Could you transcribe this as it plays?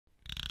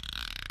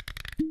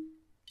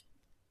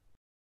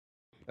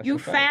You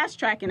fast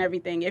tracking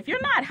everything. If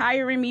you're not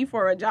hiring me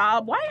for a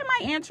job, why am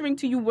I answering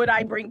to you what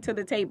I bring to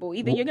the table?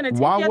 Either you're gonna take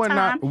your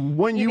time,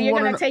 you're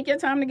gonna take your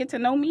time to get to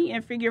know me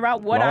and figure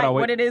out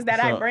what it is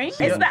that I bring.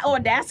 It's the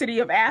audacity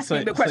of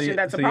asking the question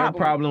that's a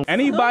problem.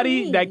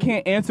 Anybody that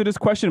can't answer this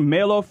question,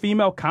 male or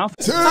female, turn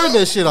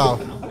this shit off.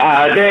 They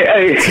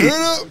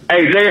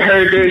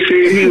heard this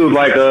shit. He was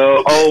like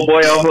a old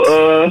boy off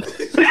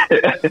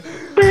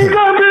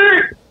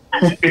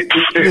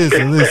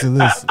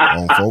Listen.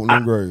 On Fulton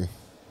and Gray.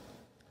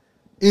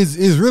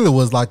 It really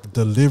was like the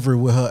delivery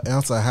with her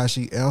answer, how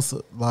she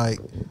answered. Like,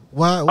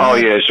 why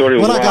shorty.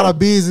 When I got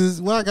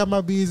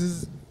my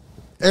business,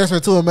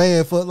 answering to a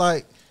man for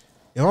like,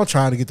 if I'm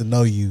trying to get to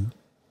know you,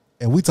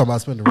 and we talking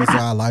about spending the rest of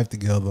our life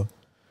together.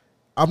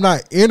 I'm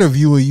not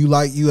interviewing you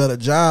like you at a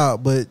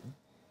job, but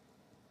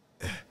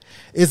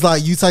it's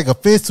like you take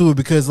offense to it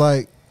because,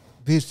 like,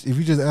 bitch, if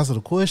you just answer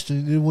the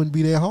question, it wouldn't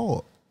be that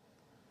hard.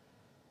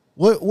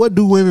 What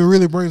do women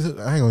really bring to?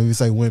 I ain't gonna even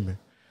say women.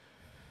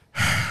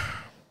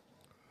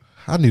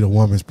 I need a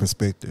woman's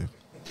perspective.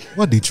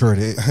 What Detroit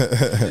at?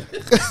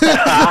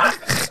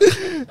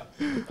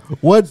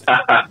 What?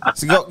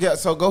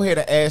 So go ahead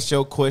and ask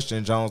your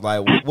question, Jones.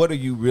 Like, what are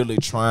you really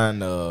trying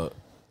to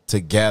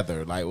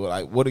gather? Like,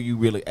 what are you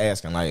really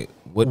asking? Like,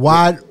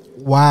 Why?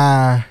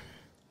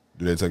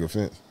 Do they take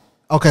offense?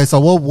 Okay, so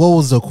what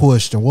was the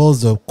question? What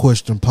was the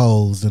question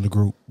posed in the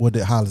group? What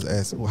did Hollis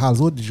ask? Hollis,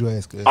 what did you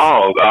ask us?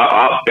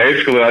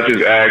 Basically, I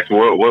just asked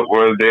what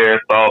were their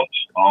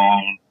thoughts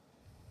on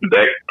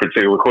that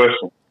particular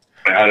question.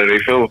 How do they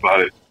feel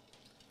about it?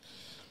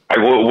 Like,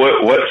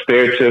 what's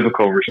their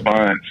typical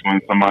response when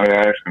somebody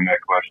asks them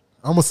that question?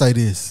 I'm gonna say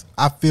this.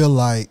 I feel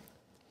like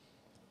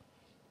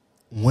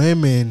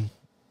women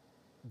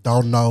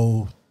don't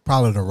know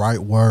probably the right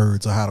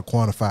words or how to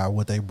quantify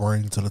what they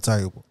bring to the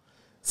table.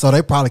 So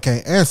they probably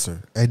can't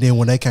answer. And then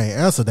when they can't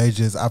answer, I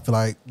feel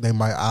like they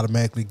might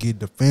automatically get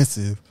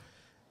defensive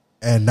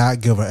and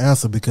not give an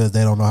answer because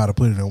they don't know how to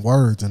put it in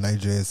words, and they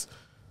just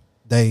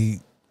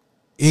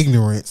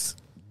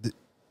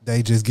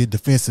get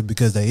defensive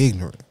because they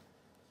ignorant.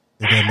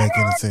 If that make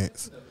any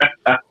sense.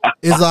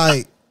 It's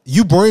like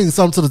you bring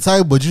something to the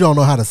table, but you don't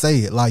know how to say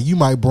it. Like, you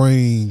might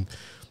bring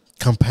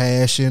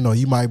compassion, or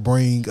you might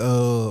bring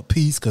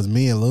peace, because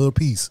men love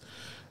peace.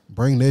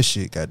 Bring that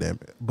shit,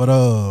 goddammit. But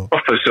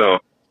for sure.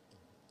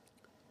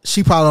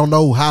 She probably don't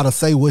know how to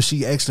say what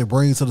she actually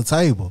brings to the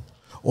table.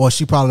 Or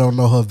she probably don't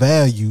know her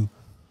value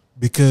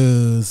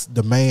because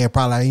the man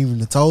probably ain't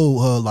even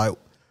told her like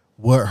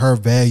what her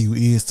value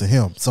is to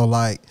him. So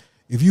like,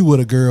 if you with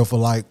a girl for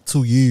like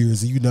 2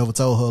 years and you never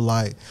told her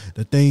like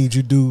the things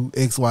you do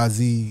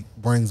XYZ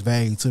brings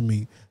value to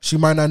me, she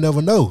might not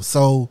never know.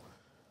 So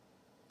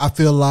I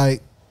feel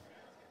like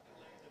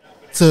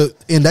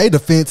in their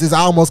defense, it's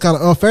almost kind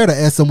of unfair to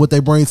ask them what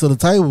they bring to the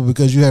table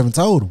because you haven't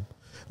told them.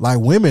 Like,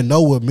 women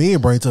know what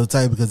men bring to the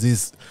table because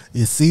it's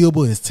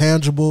seeable, it's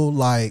tangible,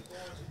 like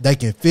they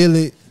can feel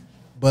it.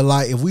 But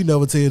like, if we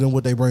never tell them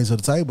what they bring to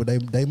the table,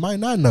 they might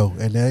not know,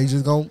 and they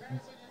just gonna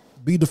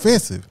be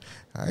defensive.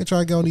 I ain't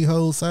trying to get on the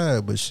whole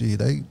side, but shit,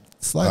 they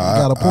slightly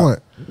got a point.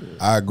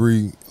 I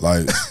agree,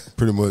 like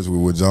pretty much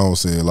with what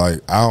Jones said.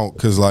 Like, I don't,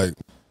 cause like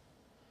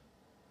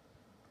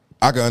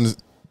I can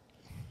understand.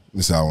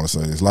 This is how I want to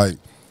say this. Like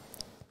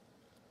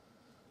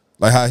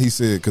how he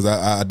said, because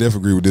I definitely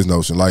agree with this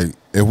notion. Like,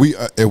 if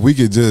we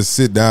could just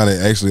sit down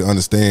and actually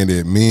understand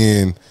that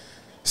men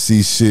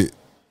see shit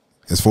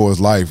as far as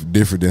life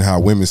different than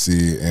how women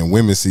see it, and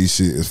women see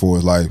shit as far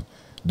as life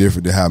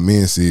different than how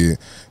men see it,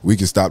 we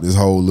can stop this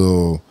whole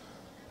little,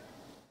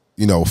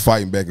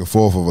 fighting back and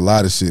forth of a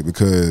lot of shit.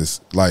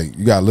 Because like,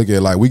 you gotta look at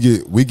it, like, we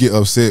get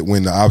upset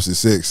when the opposite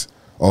sex,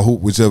 or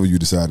whichever you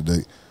decide to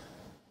date,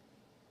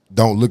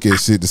 don't look at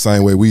shit the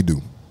same way we do.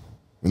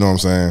 You know what I'm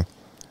saying?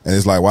 And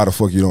it's like, why the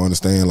fuck you don't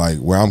understand like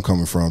where I'm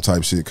coming from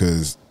type shit?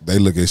 Because they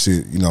look at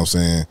shit, you know what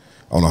I'm saying,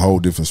 on a whole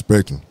different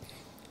spectrum.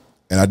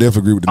 And I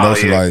definitely agree with the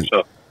notion, like,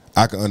 sure.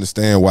 I can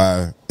understand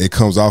why it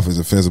comes off as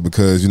offensive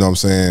because, you know what I'm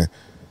saying,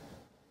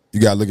 you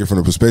got to look at it from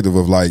the perspective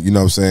of like, you know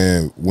what I'm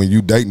saying, when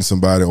you dating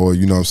somebody, or,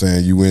 you know what I'm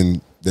saying, you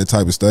in that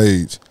type of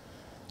stage,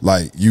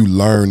 like, you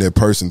learn that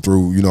person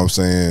through, you know what I'm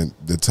saying,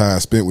 the time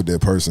spent with that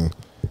person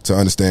to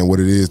understand what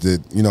it is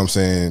that, you know what I'm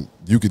saying,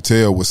 you could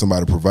tell what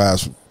somebody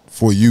provides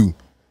for you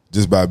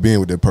just by being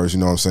with that person,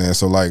 you know what I'm saying?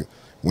 So like,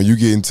 when you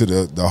get into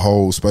the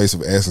whole space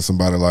of asking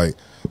somebody like,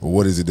 well,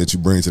 what is it that you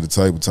bring to the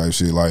table type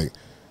shit, like,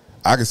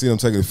 I can see them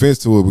taking offense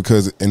to it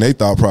because in their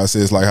thought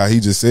process, like how he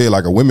just said,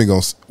 like, women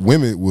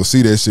will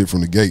see that shit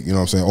from the gate, you know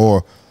what I'm saying?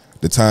 Or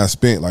the time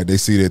spent, like, they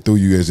see that through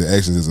you as your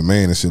actions as a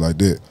man and shit like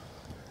that.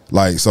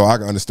 Like, so I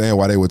can understand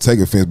why they would take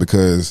offense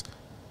because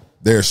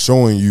they're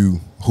showing you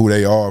who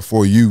they are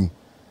for you.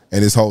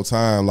 And this whole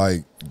time,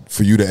 like,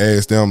 for you to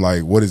ask them,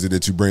 like, what is it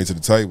that you bring to the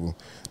table?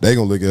 They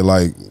gonna look at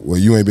like, well,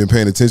 you ain't been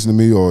paying attention to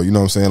me, or, you know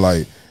what I'm saying,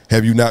 like,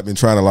 have you not been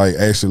trying to like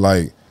actually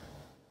like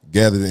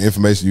gather the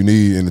information you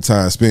need in the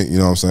time spent, you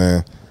know what I'm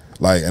saying?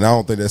 Like, and I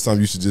don't think that's something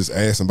you should just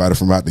ask somebody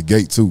from out the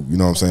gate too, you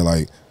know what I'm saying?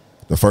 Like,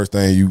 the first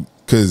thing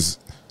because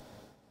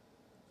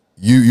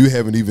you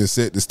haven't even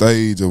set the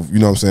stage of, you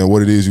know what I'm saying,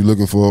 what it is you're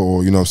looking for,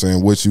 or, you know what I'm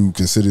saying, what you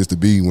consider this to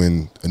be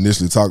when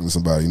initially talking to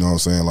somebody, you know what I'm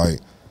saying?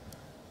 Like,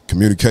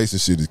 communication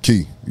shit is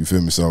key, you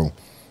feel me? So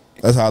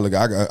that's how I look.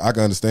 I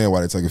can understand why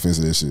they take offense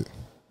to that shit.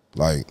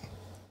 Like,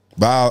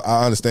 but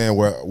I understand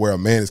where a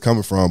man is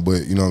coming from,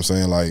 but, you know what I'm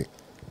saying, like,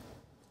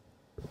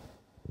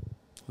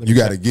 you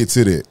got to get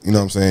to that, you know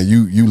what I'm saying?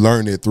 You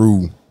learn it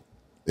through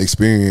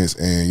experience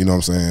and, you know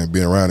what I'm saying,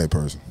 being around that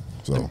person.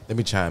 So let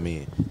me chime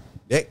in.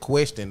 That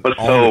question,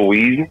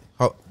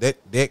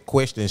 that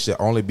question should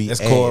only be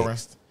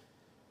asked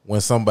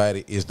when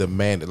somebody is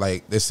demanding,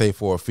 like, let's say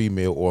for a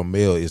female or a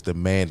male is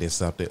demanding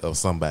something of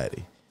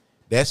somebody.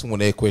 That's when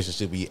that question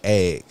should be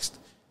asked.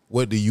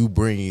 What do you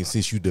bring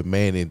since you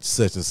demanding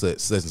such and such,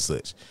 such and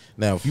such?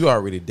 Now, if you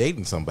already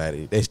dating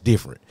somebody, that's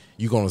different.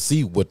 You're gonna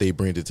see what they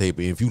bring to the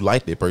table. And if you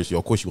like that person,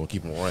 of course you're gonna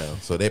keep them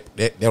around. So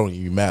that don't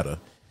even matter.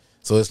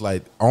 So it's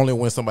like only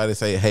when somebody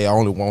say, "Hey, I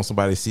only want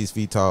somebody 6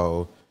 feet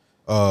tall."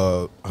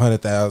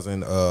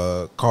 100,000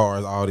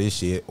 cars, all this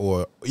shit,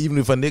 or even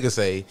if a nigga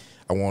say,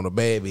 I want a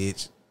bad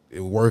bitch,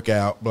 work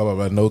out, blah blah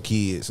blah, no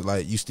kids,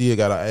 like, you still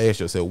gotta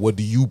ask yourself, what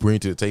do you bring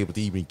to the table to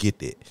even get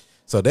that?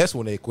 So that's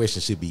when that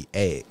question should be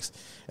asked.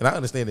 And I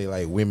understand that,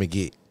 like, women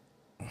get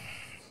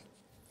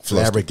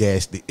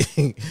flabbergasted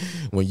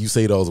when you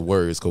say those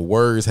words, because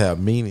words have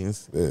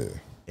meanings,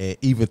 and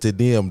even to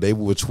them, they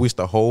will twist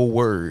the whole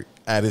word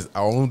out its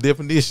own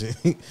definition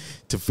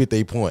to fit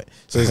their point.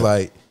 So it's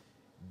like,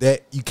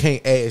 that you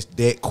can't ask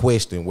that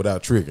question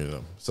without triggering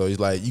them. So it's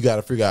like you got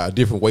to figure out a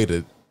different way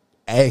to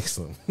ask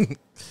them,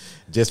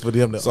 just for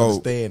them to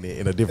understand it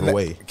in a different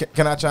way.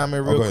 Can I chime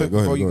in real quick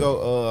before you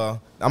go?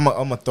 I'm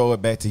gonna throw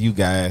it back to you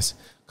guys,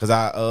 because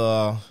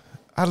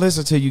I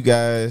listen to you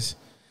guys,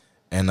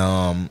 and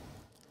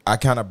I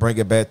kind of bring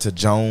it back to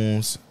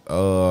Jones'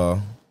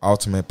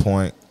 ultimate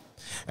point,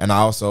 and I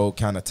also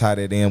kind of tied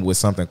it in with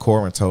something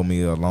Corin told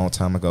me a long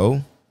time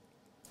ago.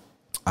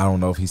 I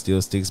don't know if he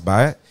still sticks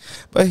by it,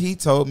 but he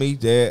told me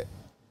that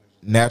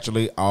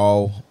naturally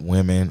all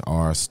women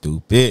are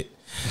stupid.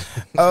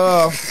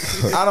 I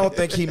don't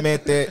think he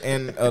meant that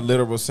in a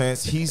literal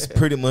sense. He's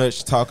pretty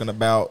much talking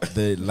about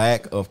the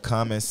lack of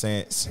common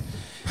sense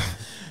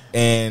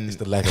and it's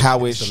the lack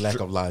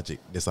of logic.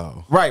 That's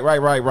all. Right.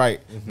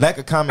 Mm-hmm. Lack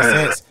of common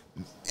sense.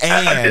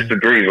 And I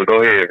disagree, but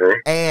go ahead, bro.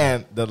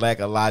 And the lack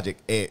of logic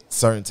at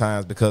certain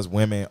times, because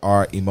women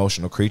are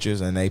emotional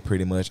creatures and they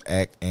pretty much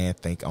act and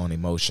think on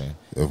emotion.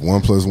 If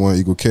 1 +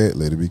 1 = cat,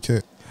 let it be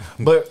cat.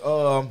 But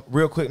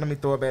real quick, let me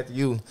throw it back to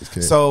you.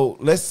 So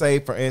let's say,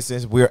 for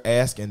instance, we're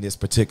asking this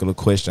particular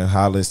question,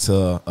 Hollis,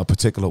 to a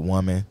particular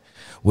woman.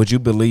 Would you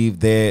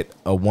believe that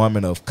a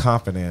woman of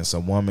confidence, a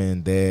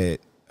woman that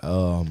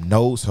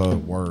knows her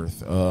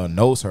worth,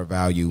 knows her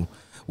value,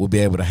 will be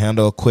able to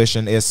handle a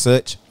question as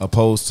such,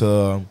 opposed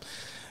to,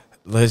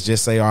 let's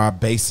just say, our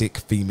basic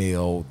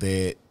female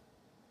that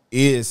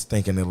is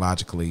thinking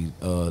illogically,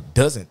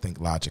 doesn't think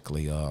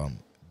logically,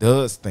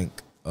 does think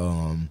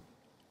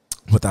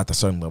without a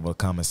certain level of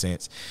common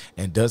sense,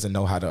 and doesn't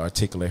know how to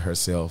articulate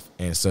herself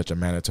in such a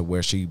manner to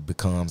where she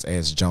becomes,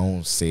 as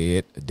Jones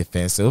said,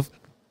 defensive,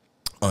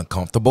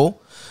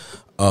 uncomfortable,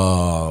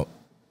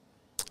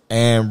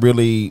 and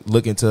really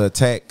looking to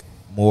attack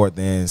more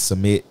than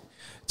submit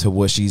to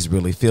what she's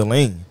really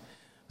feeling.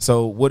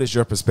 So what is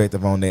your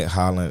perspective on that,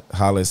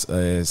 Hollis,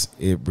 as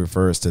it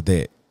refers to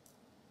that?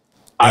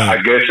 I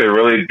guess it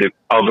really go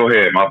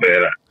ahead, my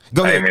bad.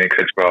 Go ahead. I didn't mean to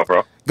cut you off,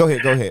 bro. Go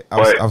ahead. I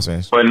was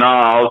finished. But no,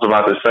 I was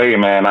about to say,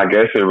 man, I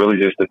guess it really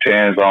just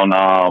depends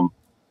on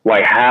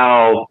like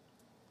how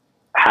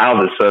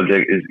the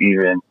subject is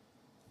even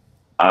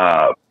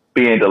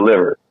being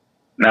delivered.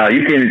 Now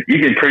you can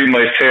pretty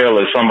much tell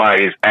if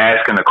somebody is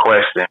asking a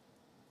question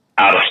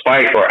out of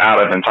spite or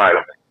out of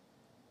entitlement.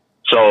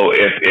 So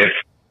if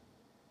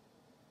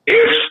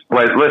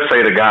let's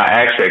say the guy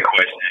asks that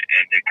question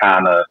and it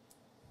kind of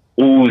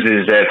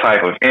oozes that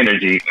type of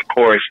energy, of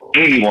course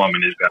any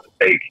woman is going to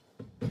take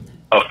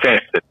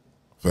offense to it.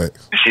 Right.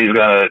 She's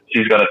gonna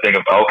think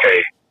about,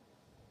 okay,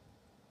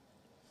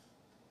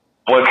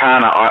 what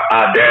kind of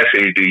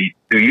audacity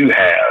do you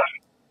have?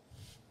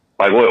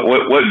 Like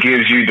what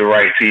gives you the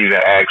right to even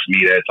ask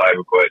me that type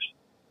of question?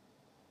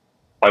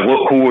 Like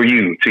who are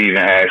you to even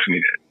ask me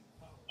that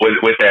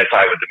with that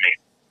type of demeanor?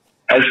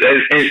 In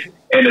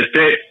a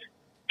sense,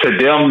 to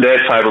them,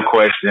 that type of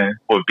question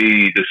would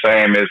be the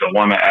same as a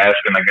woman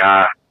asking a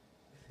guy,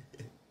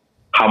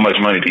 how much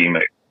money do you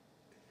make?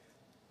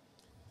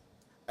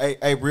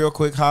 Hey, real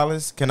quick,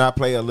 Hollis, can I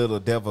play a little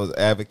devil's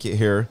advocate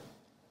here?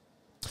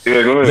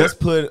 Yeah, go ahead. Let's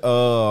put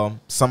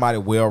somebody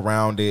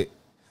well-rounded,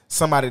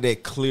 somebody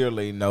that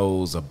clearly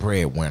knows a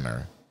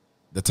breadwinner,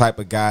 the type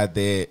of guy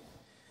that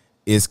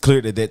is clear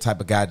that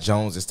type of guy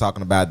Jones is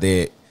talking about,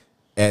 that,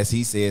 as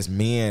he says,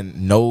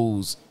 men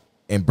knows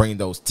and bring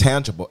those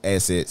tangible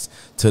assets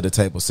to the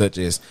table, such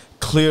as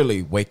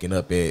clearly waking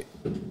up at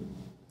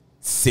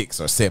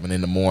 6 or 7 in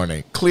the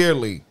morning,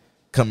 clearly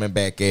coming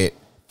back at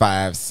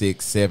 5,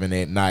 6, 7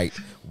 at night,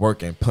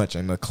 working,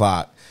 punching the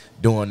clock,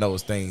 doing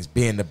those things,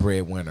 being the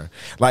breadwinner.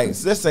 Like,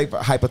 let's say,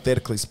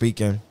 hypothetically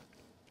speaking,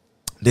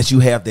 that you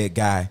have that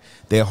guy,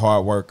 that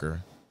hard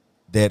worker,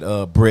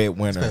 that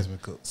breadwinner,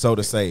 so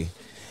to say.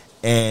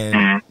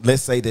 And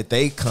let's say that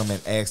they come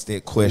and ask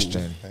that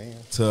question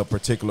to a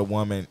particular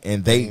woman,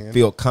 and they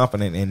feel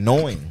confident in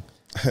knowing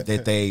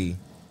that they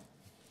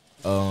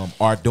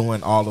are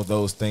doing all of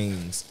those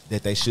things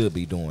that they should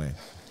be doing.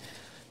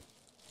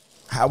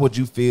 How would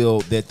you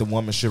feel that the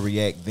woman should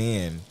react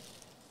then?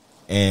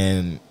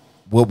 And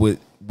what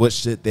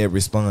should their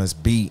response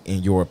be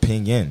in your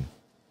opinion?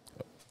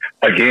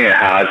 Again,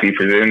 how is he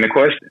presenting the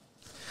question?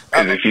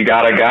 Because if you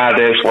got a guy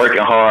that's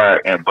working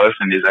hard and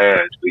busting his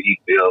ass, but he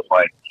feels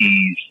like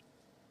he's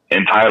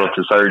entitled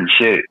to certain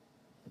shit,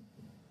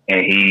 and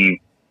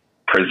he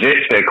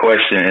presents that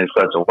question in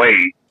such a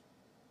way,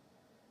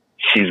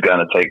 she's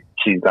gonna take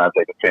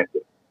offense.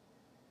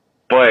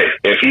 But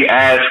if he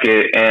asks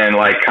it in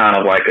like kind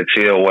of like a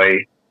chill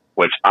way,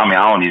 which I mean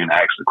I don't even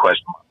ask the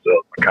question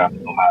myself. I kind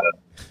of know how to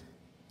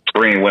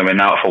screen women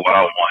out for what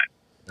I want,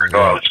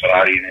 regardless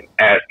without even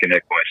asking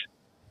that question.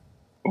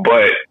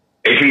 But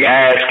if he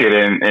asks it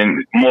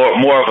in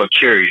more of a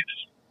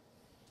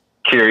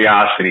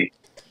curiosity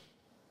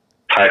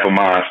type of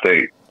mind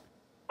state,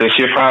 then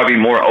she'll probably be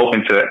more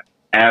open to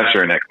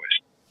answering that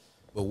question.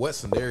 But what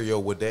scenario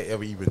would that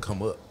ever even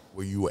come up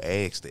where you would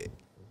ask that?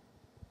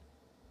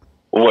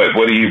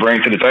 What do you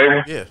bring to the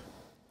table? Yeah.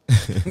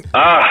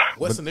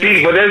 But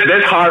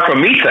that's hard for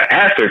me to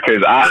answer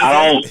because I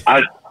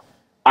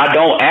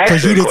don't ask.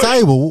 Because you the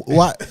table.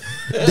 Why?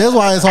 That's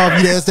why it's hard for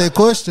you to ask that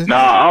question. No,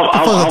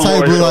 I'm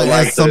table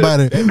like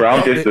somebody. Bro,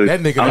 I'm just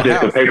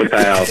a paper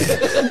towel. You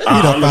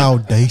the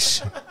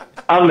foundation.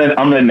 I'm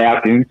the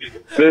napkins.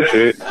 That's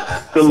it.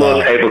 The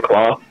little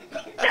tablecloth.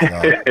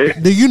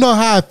 Do you know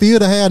how I feel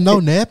to have no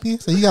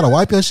napkins? So you gotta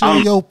wipe your shit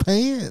in your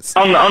pants.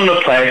 I'm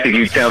the plastic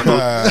utensil.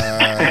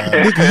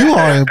 Nigga, you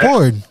are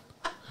important.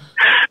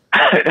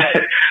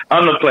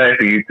 I'm the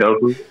plastic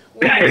utensil. You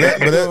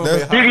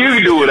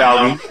can do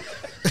without me.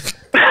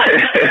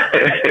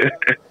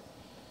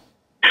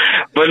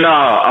 But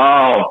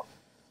no,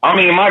 I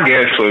mean, my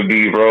guess would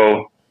be,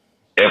 bro,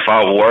 if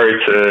I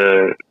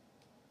were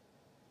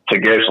to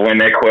guess when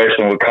that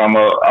question would come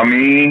up, I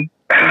mean,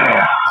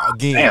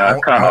 again,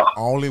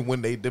 only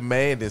when they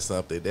demanded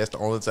something. That's the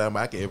only time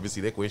I can ever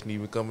see that question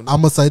even coming up.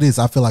 I'm gonna say this.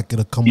 I feel like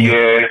it'll come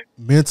up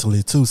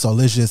mentally too. So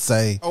let's just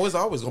say, it's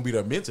always gonna be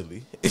there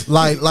mentally.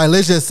 like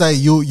let's just say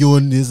you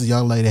and this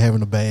young lady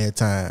having a bad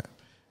time,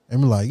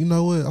 and be like, you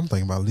know what? I'm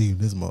thinking about leaving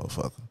this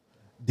motherfucker.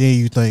 Then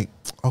you think,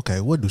 okay,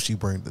 what do she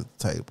bring to the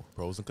table?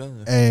 Pros and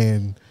cons.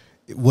 And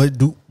what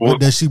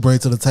does she bring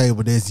to the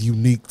table that's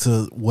unique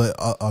to what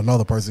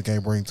another person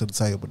can't bring to the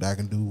table that I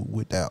can do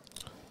without?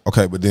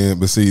 Okay, but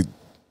see,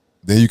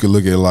 then you can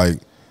look at like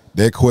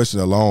that question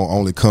alone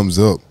only comes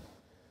up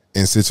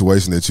in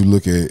situations that you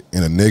look at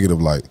in a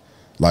negative light,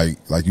 like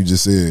you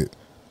just said.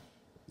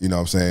 You know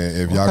what I'm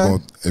saying?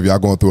 If y'all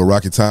going through a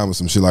rocky time or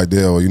some shit like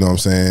that, or you know what I'm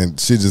saying,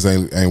 shit just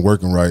ain't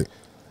working right,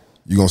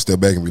 you gonna step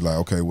back and be like,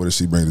 okay, what does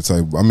she bring to the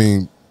table? I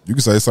mean, you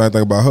can say the same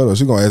thing about her though.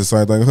 She gonna ask the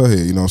same thing in her head.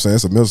 You know what I'm saying?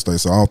 It's a mental state.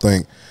 So I don't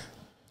think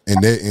in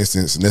that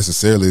instance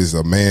necessarily it's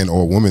a man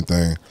or a woman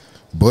thing.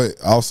 But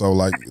also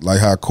like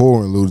how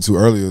Corin alluded to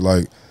earlier,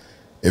 like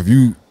if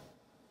you,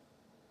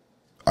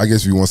 I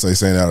guess if you want to say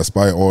saying out of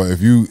spite, or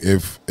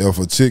if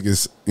a chick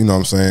is, you know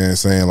what I'm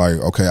saying like,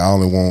 okay, I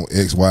only want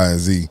X, Y, and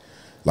Z,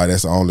 like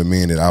that's the only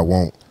man that I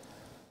want.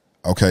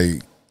 Okay,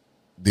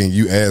 then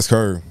you ask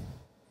her,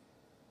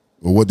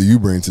 well, what do you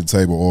bring to the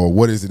table, or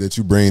what is it that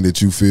you bring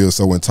that you feel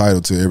so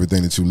entitled to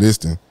everything that you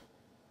listing?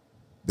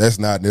 That's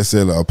not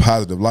necessarily a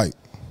positive light.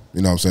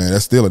 You know what I'm saying?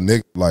 That's still a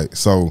negative light.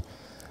 So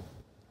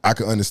I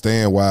can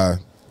understand why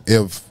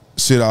if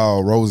shit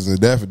all roses and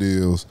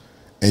daffodils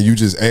and you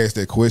just ask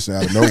that question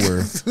out of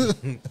nowhere.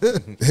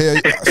 Hell,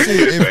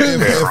 shit,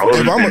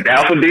 if I'm a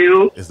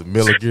daffodil, it's a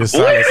Miller Gear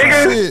Solid.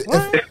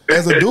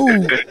 As a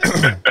dude,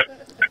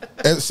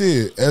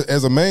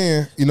 as a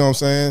man, you know what I'm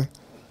saying?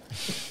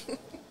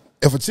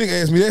 If a chick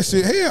asks me that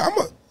shit,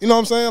 hell, you know what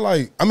I'm saying?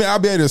 Like, I mean, I'll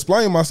be able to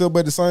explain myself, but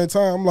at the same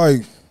time, I'm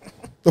like,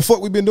 the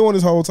fuck we been doing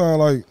this whole time?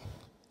 Like,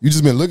 you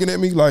just been looking at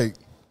me like,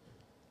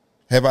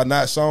 have I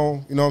not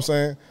shown? You know what I'm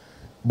saying?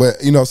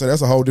 But, you know what I'm saying?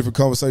 That's a whole different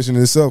conversation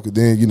in itself. Cause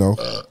then, you know,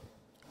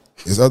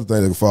 there's other things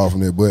that can fall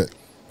from there. But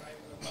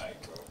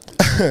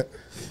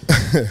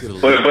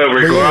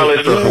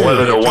regardless of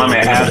whether the woman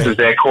answers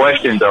that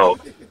question, though,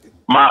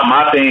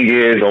 my thing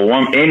is,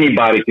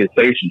 anybody can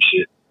say some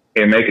shit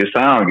and make it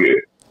sound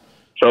good.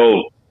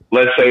 So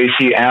let's say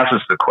she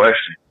answers the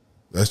question.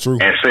 That's true.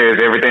 And says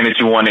everything that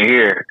you want to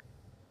hear,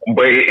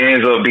 but it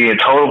ends up being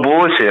total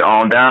bullshit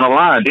on down the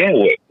line. Then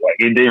what? Like,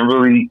 it didn't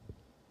really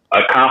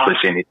accomplish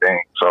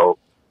anything. So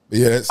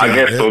yeah, I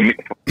guess for me.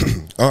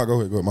 Oh,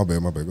 go ahead. My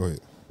bad. Go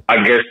ahead.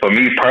 I guess for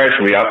me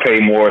personally, I pay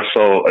more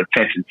so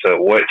attention to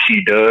what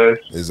she does.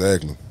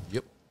 Exactly.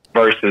 Yep.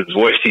 Versus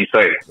what she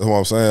says. That's what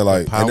I'm saying.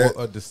 Like the power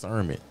of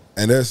discernment.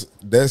 And that's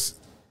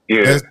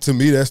to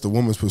me, that's the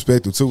woman's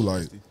perspective too.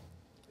 Like,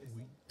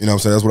 you know what I'm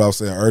saying? That's what I was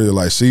saying earlier.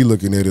 Like, she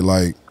looking at it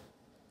like,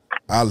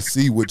 I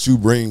see what you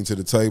bring to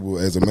the table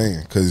as a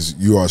man because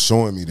you are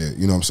showing me that.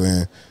 You know what I'm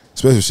saying?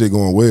 especially if shit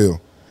going well,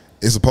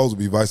 it's supposed to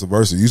be vice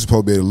versa. You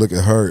supposed to be able to look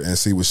at her and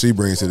see what she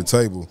brings to the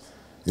table.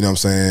 You know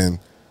what I'm saying?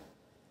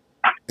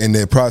 In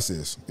that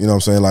process, you know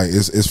what I'm saying? Like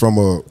it's from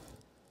a,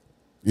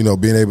 you know,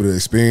 being able to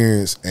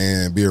experience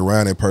and be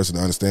around that person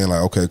to understand,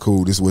 like, okay,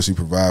 cool, this is what she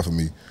provide for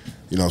me.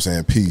 You know what I'm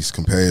saying? Peace,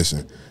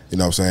 compassion. You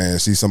know what I'm saying?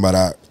 See somebody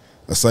out,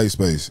 a safe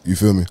space. You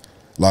feel me?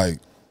 Like,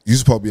 you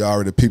supposed to be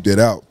already peep that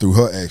out through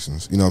her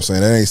actions. You know what I'm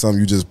saying? That ain't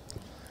something you just,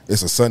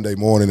 it's a Sunday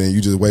morning and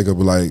you just wake up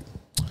and like,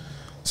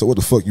 so what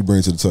the fuck you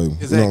bring to the table?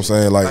 Exactly. You know what I'm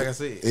saying? Like I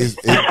said,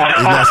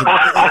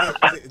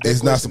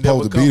 it's not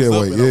supposed to be that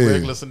way. Yeah,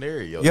 regular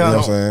scenario. Yeah, you know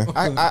what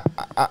I'm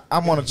saying? I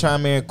want to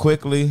chime in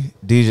quickly.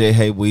 DJ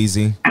Hey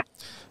Weezy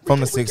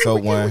from the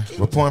 601,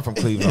 reporting from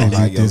Cleveland,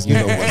 Ohio. You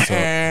know what's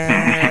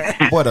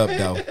up? What up,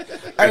 though?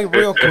 Hey,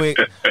 real quick,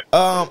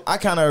 I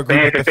kind of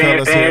agree with the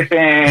fellas here.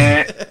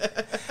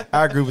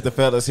 I agree with the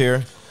fellas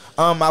here.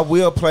 I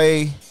will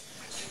play.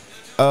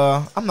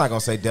 I'm not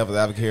gonna say devil's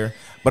advocate here,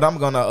 but I'm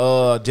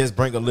gonna just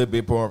bring a little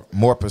bit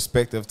more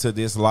perspective to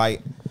this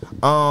light.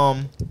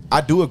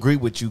 I do agree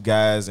with you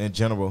guys in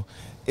general.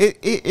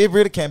 It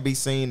really can't be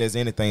seen as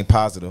anything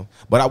positive.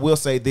 But I will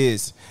say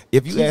this: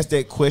 if you ask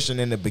that question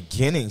in the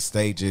beginning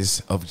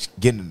stages of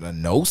getting to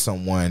know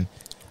someone,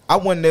 I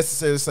wouldn't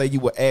necessarily say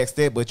you would ask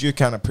that, but you're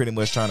kind of pretty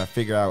much trying to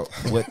figure out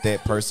what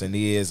that person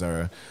is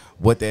or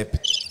what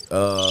that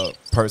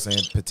person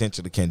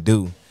potentially can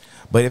do.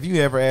 But if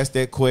you ever ask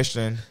that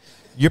question,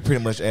 you're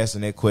pretty much asking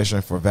that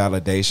question for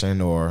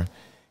validation, or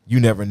you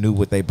never knew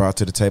what they brought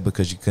to the table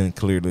because you couldn't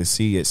clearly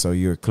see it, so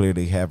you're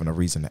clearly having a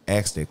reason to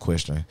ask that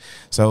question.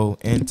 So,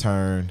 in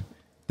turn,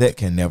 that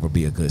can never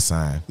be a good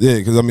sign. Yeah,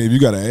 because, I mean, if you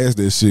got to ask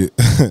that shit.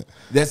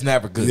 That's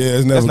never good. Yeah,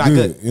 it's never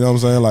good. You know what I'm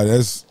saying? Like,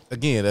 that's...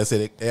 Again, that's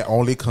it. It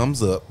only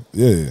comes up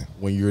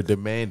when you're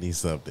demanding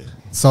something.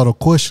 So, the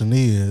question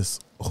is,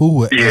 who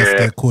would ask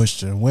that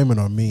question, women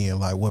or men?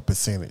 Like, what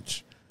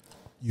percentage?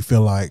 You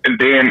feel like... And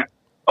then...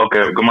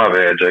 Okay, go my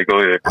bad, Jay. Go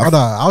ahead.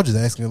 I was just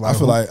asking. Like, I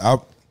feel like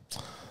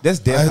that's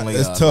definitely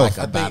it's tough.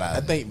 Like I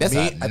think that's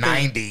a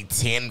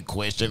 90-10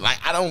 question. Like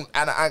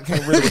I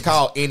can't really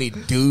recall any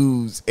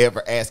dudes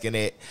ever asking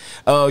that.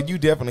 You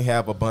definitely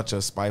have a bunch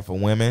of spiteful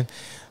women.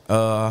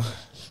 And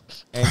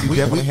you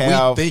definitely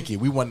have. We thinking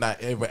we would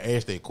not ever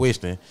ask that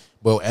question,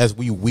 but as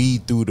we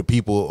weed through the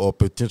people or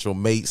potential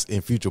mates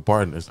and future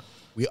partners,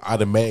 we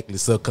automatically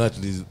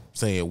subconsciously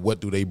saying, what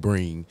do they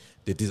bring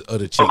that this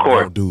other chick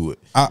don't do it?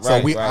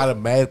 So we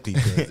automatically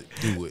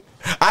do it.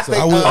 I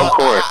think,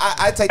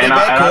 I take that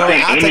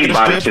back. I take it a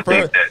stretch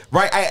further.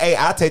 Right?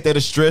 I take that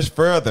a stretch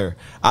further.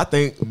 I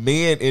think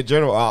men in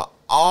general are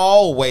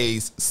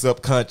always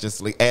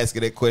subconsciously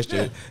asking that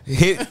question.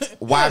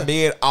 Why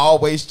men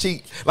always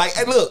cheat? Like,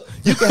 hey, look,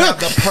 you can have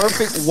the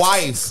perfect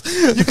wife.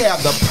 You can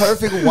have the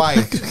perfect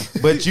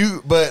wife,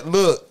 but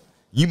look,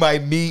 you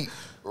might meet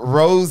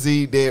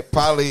Rosie that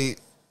probably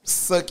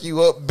suck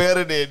you up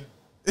better than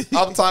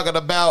I'm talking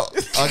about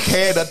a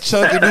can of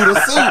chunky noodle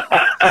soup.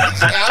 I'm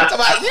talking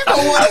about you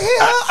don't want to hear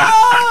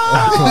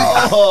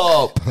her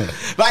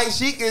up. Like,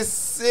 she can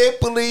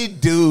simply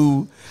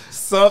do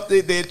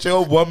something that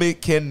your woman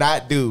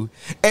cannot do.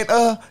 And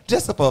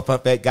just a fun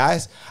fact,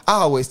 guys, I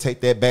always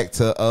take that back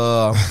to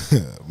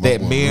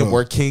that men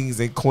were kings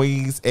and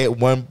queens at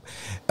one.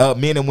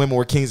 Men and women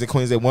were kings and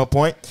queens at one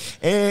point.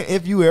 And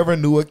if you ever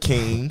knew a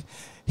king,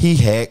 he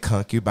had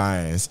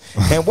concubines.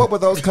 And what were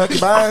those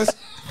concubines?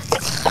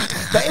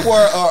 They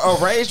were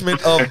an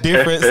arrangement of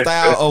different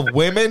style of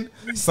women.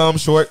 Some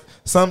short,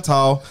 some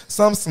tall,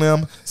 some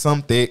slim,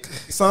 some thick,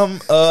 some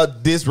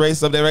this race,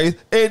 some that race.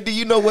 And do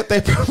you know what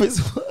their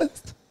purpose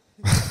was?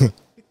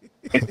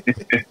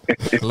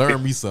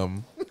 Learn me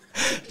something.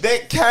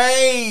 That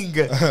king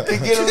to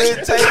get a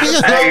little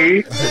taste.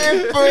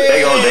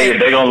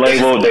 They gonna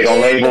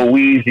label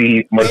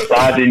Weezy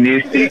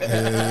misogynistic.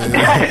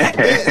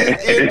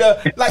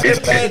 Like,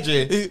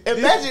 imagine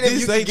if you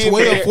say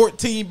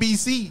 1214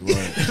 BC.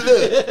 Right.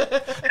 Look,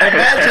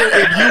 imagine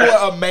if you were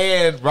a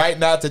man right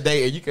now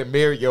today and you can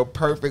marry your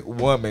perfect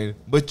woman,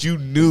 but you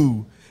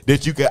knew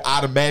that you could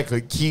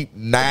automatically keep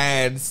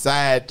 9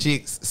 side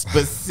chicks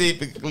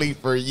specifically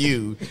for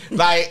you.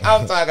 Like,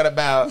 I'm talking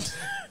about.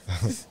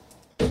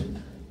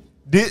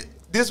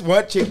 This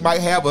one chick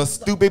might have a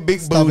stupid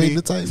big booty.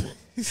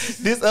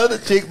 This other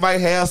chick might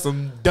have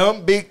some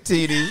dumb big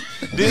titties.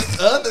 This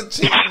other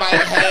chick might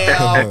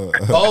have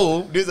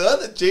both. This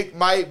other chick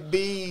might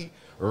be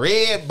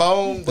red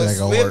bone but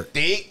slim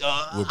thick.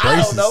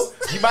 I don't know.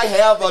 You might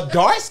have a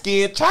dark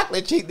skinned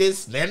chocolate chick that's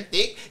slim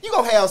thick. You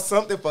gonna have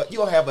something for. You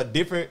gonna have a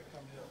different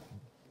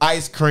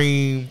ice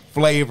cream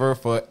flavor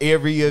for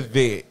every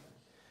event.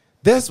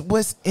 That's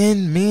what's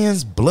in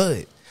men's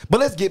blood. But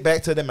let's get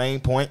back to the main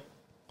point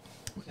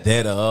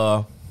that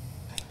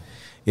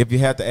if you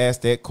have to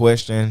ask that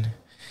question,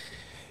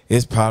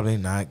 it's probably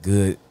not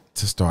good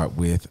to start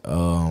with.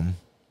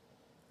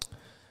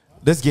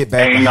 Let's get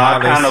back. And, I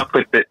kind of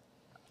put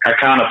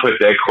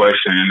that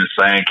question in the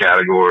same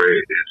category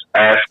as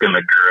asking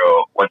a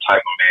girl what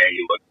type of man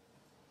you look.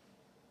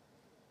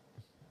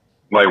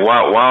 Like,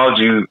 why would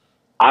you?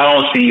 I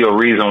don't see a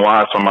reason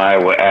why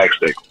somebody would ask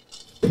that.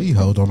 These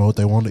hoes don't know what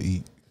they want to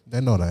eat. They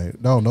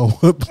don't know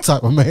what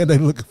type of man they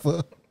looking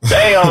for.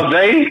 Damn,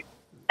 Jay.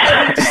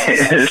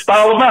 It's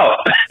all about.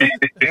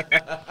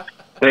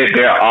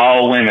 They're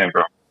all women,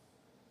 bro.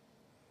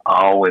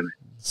 All women.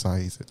 So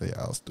he said they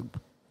all stupid.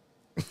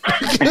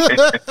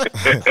 I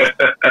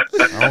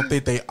don't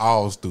think they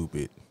all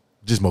stupid.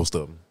 Just most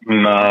of them.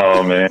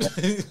 No, man.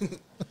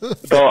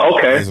 So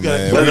okay, let's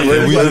get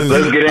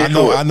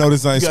into it. I know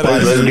this ain't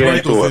spicy. Let's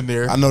get into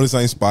it. I know this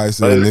ain't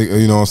spicy.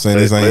 You know what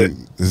I'm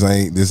saying?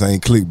 This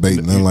ain't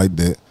clickbait, nothing like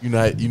that. You know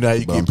how you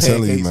get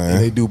pancakes and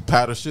they do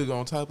powdered sugar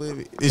on top of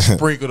it. It's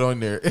sprinkled on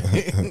there.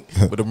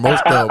 But the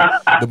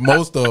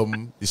most of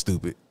them is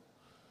stupid.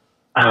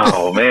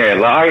 Oh man!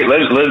 All right,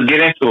 let's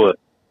get into it.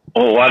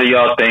 Well, why do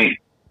y'all think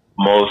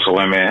most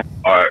women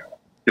are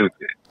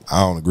stupid? I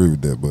don't agree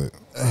with that, but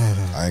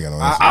I ain't got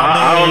no answer.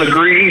 I don't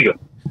agree either.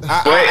 So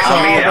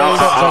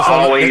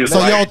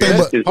y'all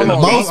think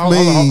most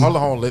mean? Hold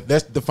on.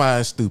 Let's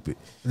define stupid.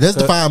 Let's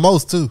define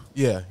most too.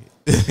 Yeah.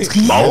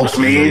 Most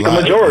means the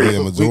majority.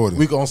 Yeah, majority.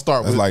 We're gonna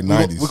start with like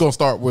 90s. We're gonna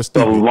start with A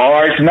stupid.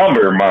 large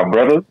number, my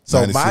brother.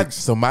 So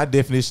my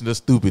definition of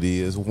stupid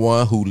is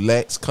one who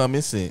lacks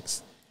common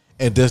sense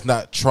and does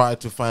not try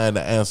to find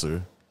the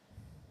answer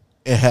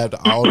and have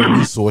all the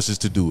resources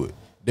to do it.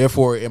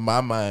 Therefore, in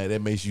my mind,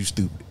 that makes you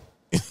stupid.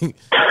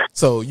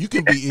 So you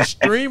can be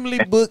extremely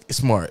book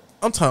smart.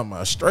 I'm talking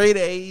about straight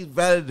A's,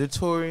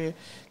 valedictorian,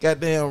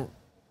 goddamn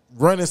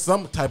running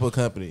some type of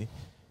company,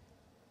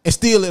 and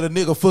still let a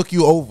nigga fuck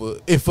you over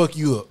and fuck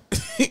you up.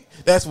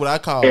 That's what I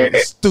call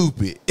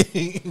stupid.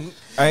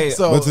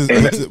 So,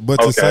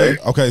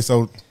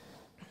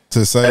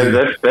 to say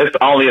that's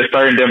only a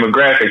certain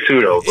demographic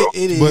too, though. Bro.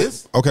 It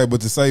is. But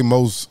to say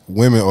most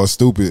women are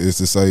stupid is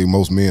to say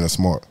most men are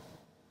smart.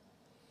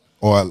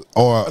 Or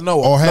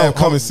have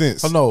common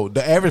sense. No,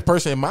 the average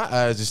person in my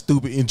eyes is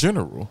stupid in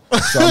general.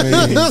 So I mean,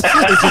 it just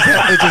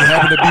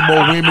happen to be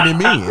more women than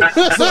men.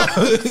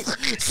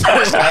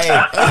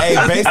 Hey,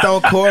 based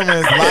on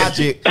Corbin's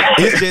logic,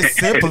 it's just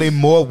simply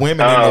more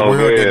women in the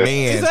world than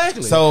men.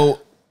 Exactly. So,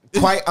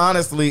 quite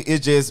honestly, it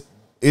just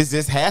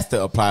has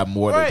to apply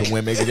more to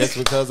women just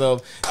because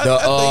of the.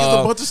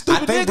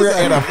 I think we're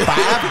at a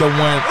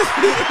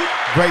 5-to-1.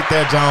 Great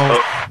there, Jones.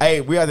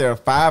 Hey, we are at a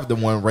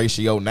 5-to-1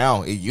 ratio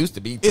now. It used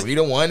to be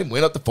 3-to-1,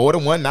 went up to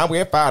 4-to-1. Now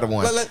we're at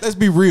 5-to-1. Let's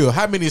be real.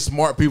 How many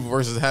smart people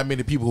versus how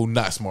many people who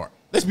not smart?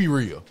 Let's be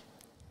real.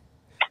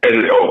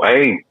 Look.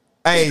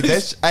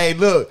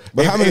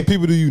 But how many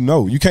people do you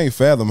know? You can't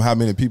fathom how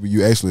many people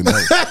you actually know.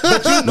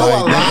 But you know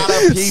a lot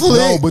of people.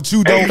 No, but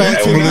you don't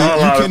actually. You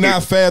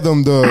cannot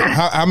fathom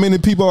how many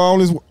people are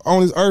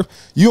on this earth.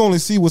 You only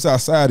see what's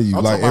outside of you.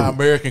 I'm talking about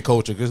American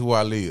culture. Because who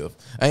I live.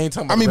 I ain't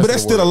talking about. But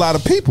that's still a lot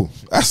of people.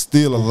 That's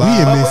still a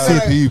lot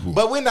of people.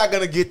 But we're not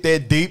gonna get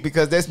that deep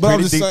because that's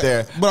pretty deep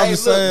there. But I'm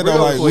just saying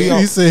though,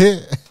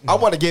 I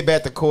want to get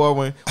back to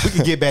Corbin. We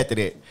can get back to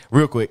that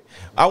real quick.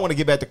 I want to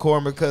get back to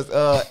Corbin because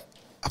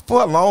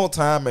for a long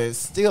time and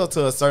still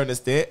to a certain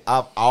extent,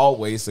 I've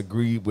always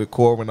agreed with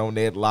Corbin on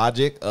that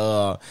logic.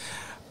 But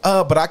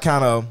I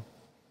kind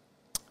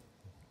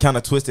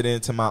of twisted it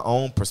into my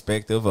own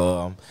perspective.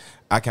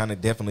 I kind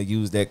of definitely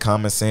use that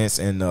common sense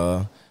and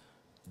the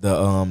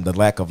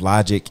lack of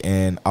logic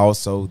and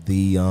also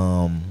the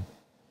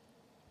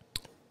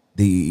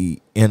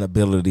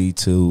inability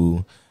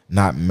to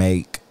not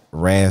make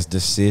rash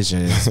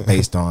decisions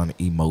based on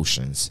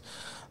emotions.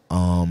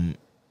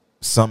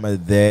 Some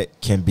of that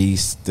can be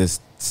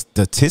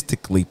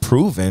statistically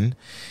proven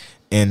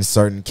in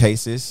certain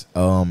cases,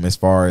 as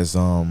far as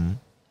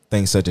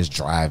things such as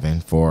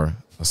driving for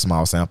a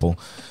small sample.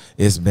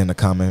 It's been a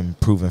common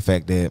proven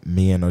fact that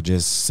men are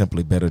just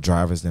simply better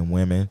drivers than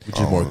women. Which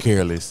is more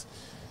careless.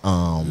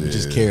 We're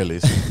just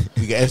careless.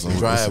 We can actually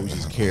drive. We're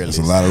just careless.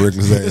 There's a lot of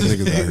reckless ass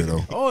niggas out here,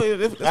 though. Oh, yeah,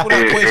 that's what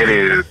I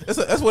question.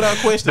 That's what I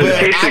question.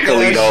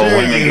 Statistically, though,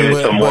 women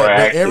get some more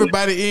active.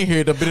 Everybody in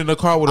here done been in a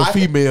car with a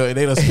female and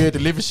they done scared the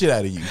living shit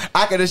out of you.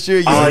 I can assure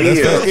you,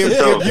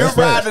 if you're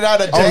riding out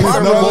of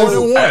Jackson, more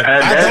than one.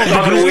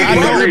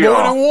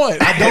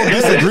 I don't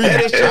disagree.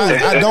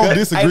 I don't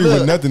disagree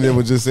with nothing that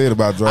was just said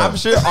about driving. I'm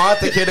sure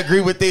Arthur can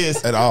agree with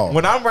this at all.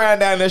 When I'm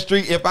riding down the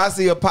street, if I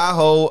see a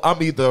pothole,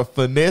 I'm either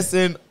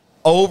finessing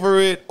over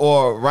it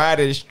or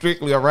riding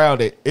strictly around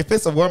it. If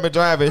it's a woman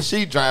driving,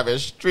 she driving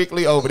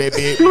strictly over that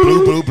big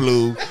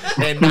blue,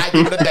 and not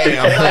giving a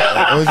damn.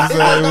 And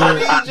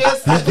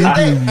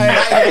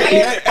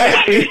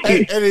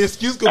the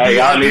excuse could be, hey,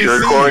 y'all need to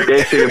record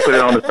that shit and put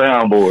it on the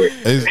soundboard.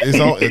 It's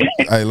on.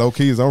 Hey, low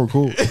key, it's on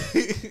record.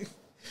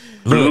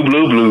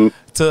 Blue.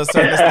 To a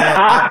certain extent,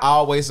 I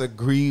always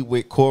agree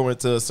with Corbin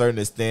to a certain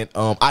extent.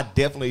 I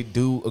definitely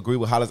do agree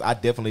with Hollis. I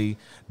definitely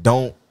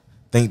don't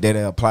think that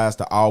it applies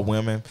to all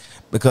women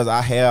because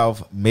I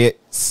have met.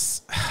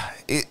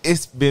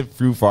 It's been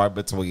few far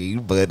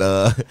between, but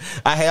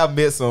I have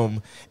met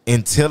some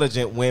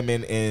intelligent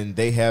women, and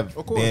they have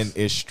been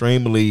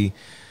extremely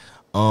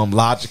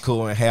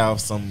logical and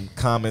have some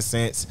common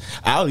sense.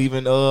 I'll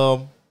even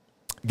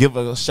give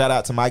a shout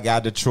out to my guy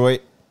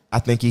Detroit. I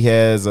think he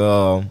has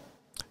an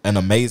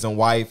amazing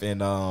wife,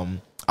 and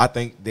I I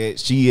think that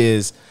she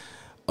is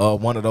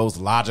one of those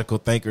logical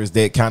thinkers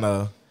that kind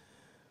of,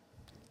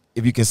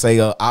 if you can say,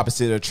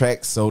 opposite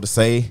attracts, so to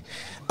say.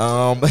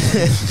 I've always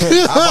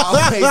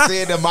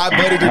said that my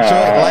buddy the truck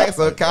lacks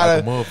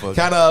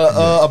kind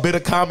of a bit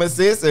of common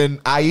sense,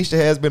 and Aisha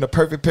has been a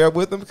perfect pair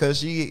with him because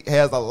she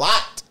has a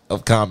lot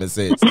of common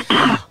sense.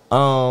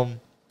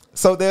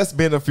 So there's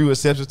been a few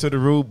exceptions to the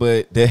rule,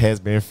 but there has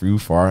been few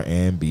far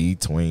in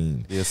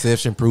between. The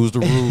exception proves the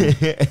rule.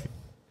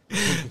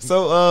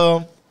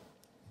 So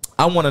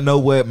I want to know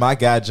what my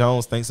guy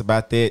Jones thinks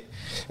about that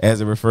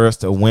as it refers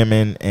to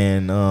women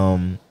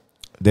and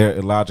their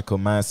illogical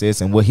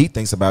mindsets, and what he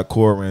thinks about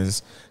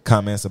Corin's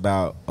comments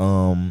about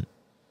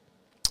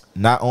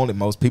not only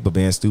most people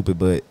being stupid,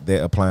 but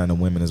they're applying to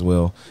women as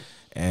well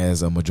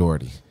as a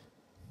majority.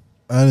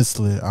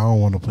 Honestly, I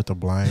don't want to put the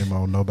blame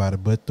on nobody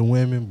but the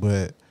women,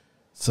 but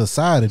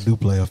society do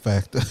play a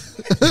factor.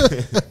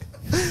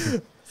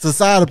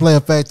 Society play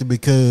a factor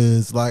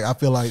because, like, I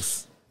feel like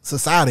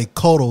society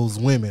coddles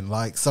women,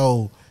 like,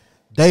 so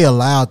they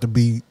allowed to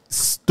be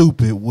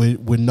stupid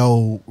with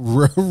no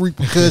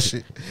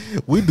repercussion.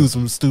 We do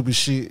some stupid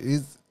shit,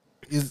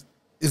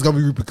 it's gonna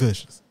be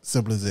repercussions.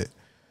 Simple as it.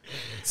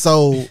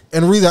 So,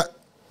 and the reason,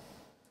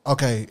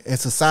 okay, in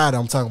society,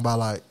 I'm talking about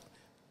like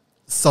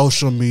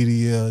social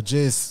media,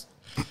 just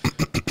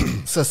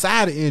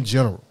society in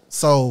general.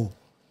 So,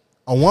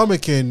 a woman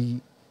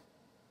can,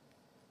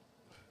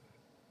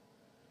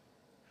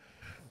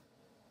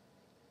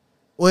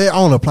 well, it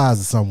only applies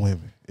to some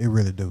women. It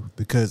really do.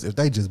 Because if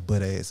they just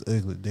butt ass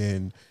ugly,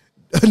 then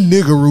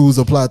nigga rules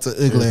apply to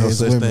ugly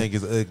ass women. women. Thing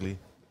is ugly.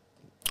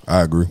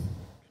 I agree.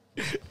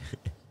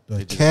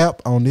 The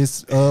cap on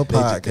this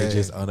podcast. They're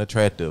just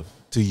unattractive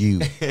to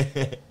you.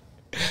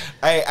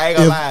 I ain't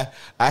gonna lie.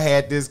 I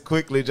had this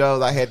quickly,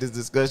 Jones. I had this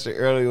discussion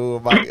earlier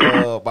with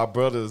my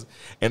brothers,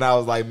 and I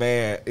was like,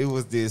 man, it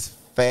was this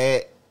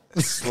fat,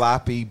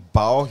 sloppy,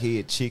 bald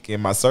head chick in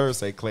my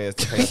Thursday class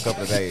the past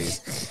couple of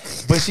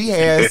days. But she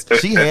has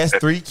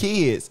 3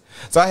 kids.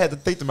 So I had to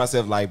think to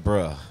myself, like,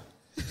 bruh,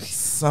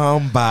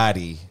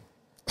 somebody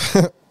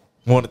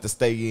wanted to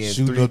stay in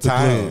Shooting 3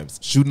 times.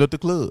 Shooting up the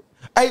club.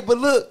 Hey, but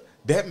look,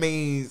 that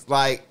means,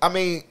 like, I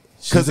mean,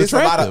 because it's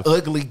attractive. A lot of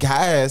ugly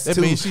guys that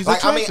too. Means she's like,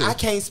 attractive. I mean, I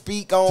can't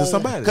speak on to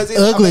somebody.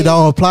 Ugly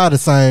don't apply the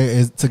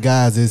same to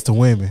guys as to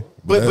women.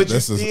 But you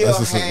still have,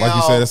 like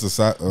you said, it's a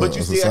society. But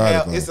you still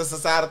have, it's a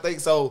societal thing.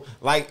 So,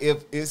 like,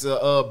 if it's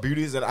a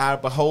beauty is an eye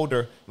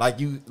beholder, like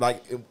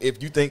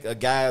if you think a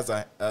guy is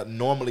a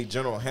normally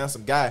general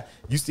handsome guy,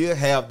 you still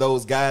have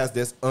those guys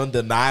that's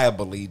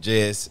undeniably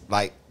just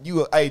like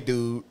you. Hey,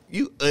 dude,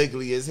 you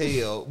ugly as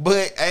hell,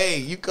 but hey,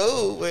 you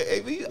cool. But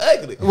hey, you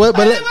ugly. Well,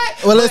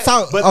 let's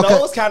talk. But okay.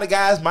 those kind of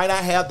guys might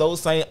not have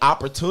those same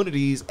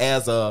opportunities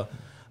as a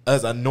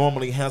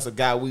normally handsome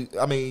guy.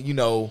 I mean, you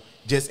know,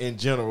 just in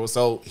general.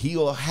 So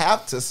he'll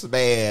have to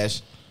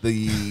smash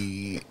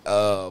the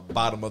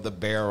bottom of the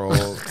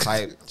barrel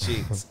type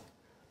chicks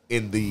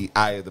in the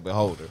eye of the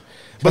beholder.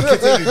 But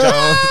continue,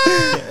 John.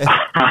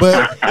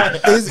 But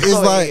it's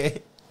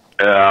like,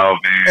 oh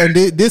man, and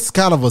this is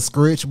kind of a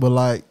scritch, but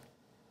like,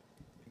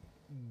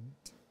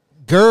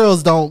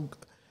 girls don't.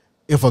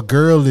 If a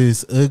girl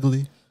is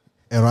ugly,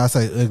 and when I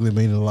say ugly,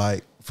 meaning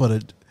like for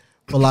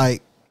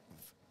like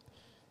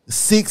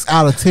 6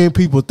 out of 10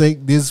 people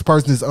think this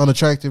person is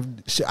unattractive,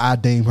 I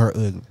deem her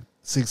ugly.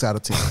 6 out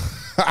of 10.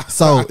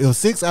 So if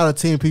 6 out of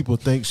 10 people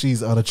think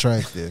she's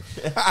unattractive,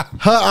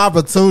 her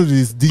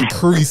opportunities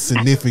decrease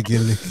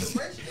significantly.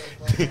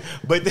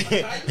 but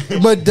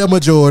the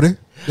majority.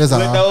 That's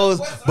all.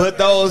 But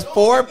those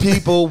 4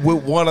 people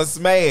would want to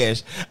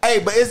smash. Hey,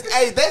 but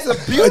that's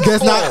a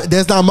beautiful.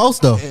 That's not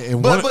most though.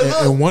 And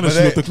one is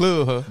shoot up the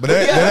club, huh? But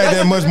that ain't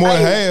that much more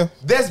than half.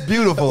 That's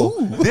beautiful.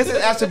 Ooh. This is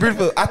actually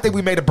beautiful. I think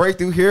we made a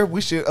breakthrough here.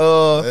 We should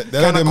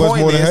kind of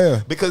coin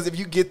this because if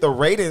you get the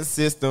rating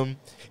system,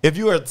 if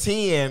you are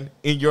 10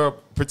 in your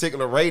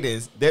particular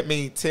ratings, that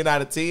means 10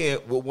 out of 10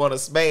 will want to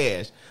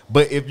smash.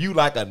 But if you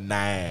like a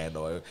 9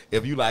 or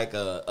if you like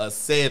a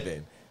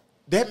 7.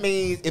 That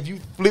means if you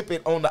flip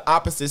it on the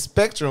opposite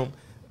spectrum,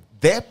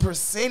 that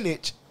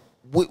percentage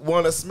would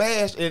want to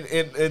smash,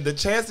 and the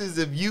chances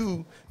of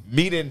you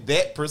meeting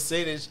that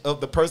percentage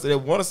of the person that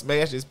want to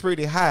smash is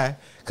pretty high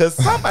because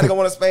somebody gonna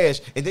want to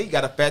smash, and then you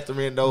got to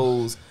factor in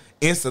those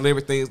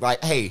ancillary things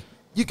like, hey,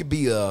 you could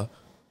be a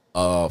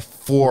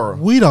 4.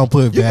 We don't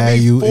put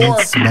value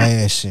in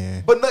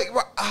smashing, but look,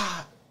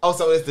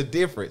 so it's the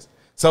difference.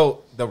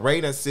 So the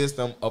rating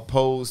system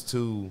opposed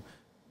to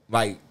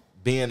like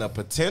being a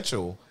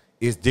potential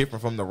is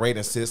different from the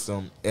rating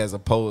system as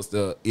opposed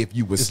to if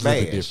you would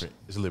smash. It's a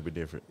little bit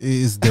different.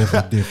 It's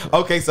definitely different.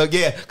 Okay, so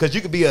yeah, because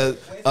you could be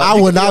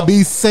I would not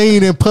be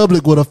seen in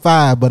public with a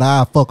 5, but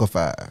I fuck a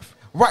 5.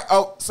 Right.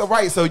 Oh,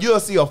 so you'll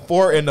see a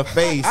 4 in the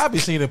face. I'll be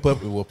seen in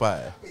public with a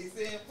 5.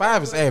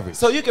 5 is average.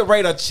 So you can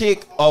rate a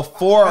chick a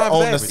 4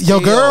 on the scale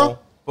your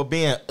girl for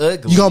being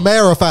ugly. You gonna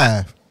marry a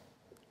 5?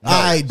 No.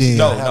 All right, then.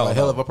 No, a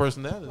hell of a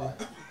personality.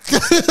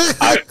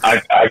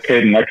 I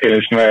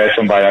couldn't smash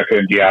somebody I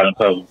couldn't be out in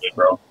public with,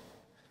 bro.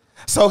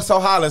 So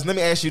Hollis, let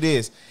me ask you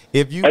this: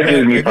 if you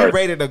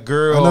rated a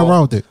girl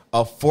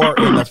a 4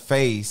 in the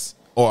face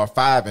or a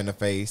 5 in the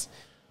face,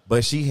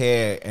 but she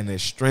had an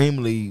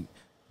extremely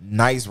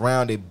nice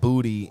rounded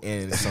booty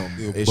and some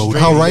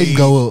how right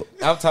go up.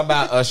 I'm talking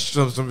about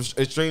some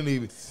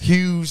extremely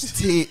huge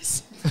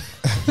tits.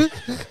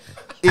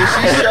 If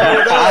she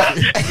showed up,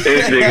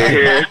 this nigga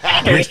here,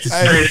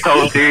 Chris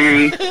Cole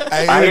TV.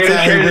 I hear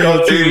Chris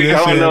Cole TV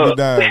coming up.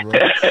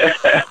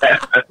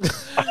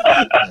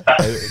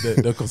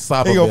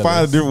 He gonna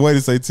find a different way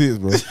to say tits,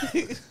 bro.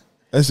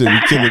 That shit be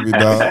killing me,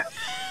 dog.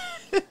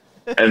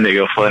 That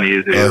nigga funny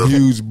as hell. A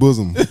huge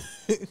bosom.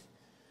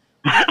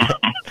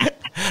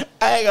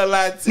 I ain't gonna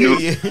lie to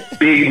you.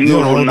 Big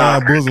noodle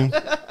knocker. Bosom.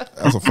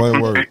 That's a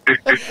funny word.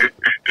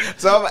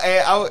 So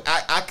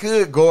I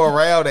could go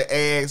around and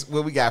ask,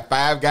 well, we got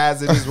 5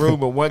 guys in this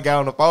room and 1 guy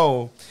on the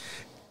phone.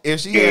 If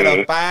she had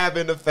a 5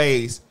 in the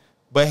face,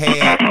 but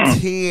had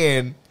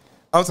 10,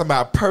 I'm talking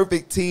about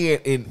perfect 10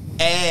 in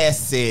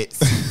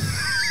assets.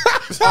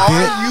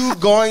 Are you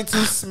going to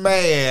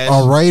smash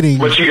a rating?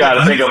 What you got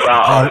to think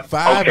about?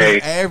 5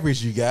 is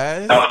average, you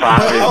guys. But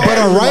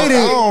a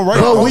rating.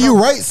 But when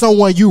you rate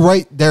someone, you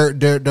rate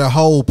their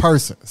whole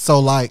person. So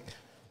like,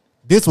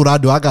 this what I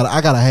do. I got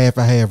a half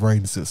and half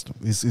rating system.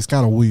 It's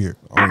kind of weird.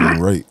 I don't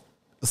even rate.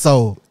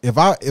 So if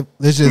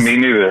let's just me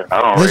neither.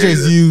 I don't. Let's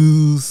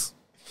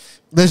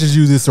just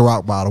use this a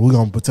rock bottom. We're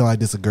gonna pretend like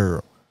this a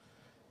girl.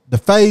 The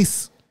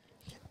face,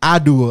 I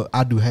do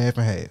half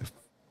and half.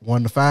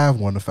 1 to 5,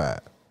 1 to 5.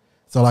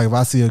 So like if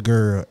I see a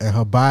girl and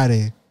her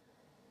body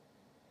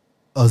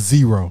a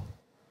 0,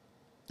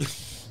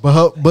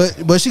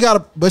 but she got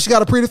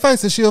a pretty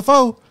face and she a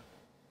 4.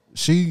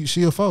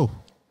 She a 4.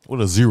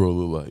 What a 0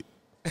 look like?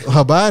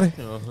 Her body?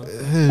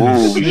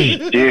 Oh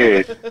shit!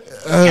 Hey,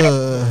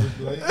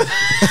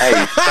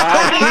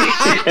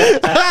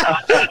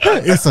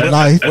 it's a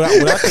knife.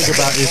 What I think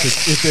about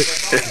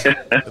is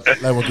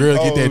like when girls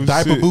get that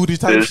diaper booty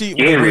type shit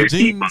with their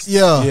jeans.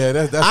 Yeah,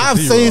 that's I've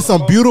seen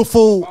some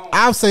beautiful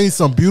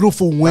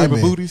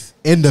women booties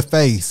in the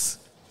face.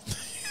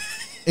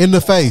 In the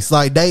face,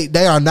 like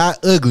they are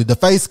not ugly. The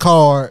face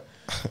card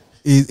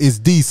is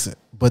decent,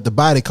 but the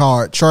body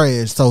card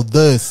trash. So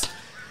thus,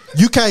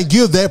 you can't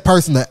give that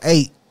person an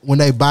 8 when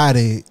their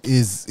body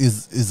is a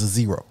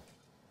 0.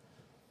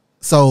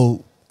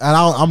 So, and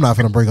I'm not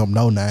gonna bring up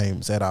no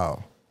names at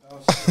all.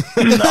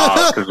 No,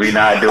 because we're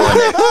not doing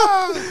it.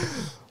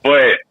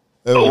 But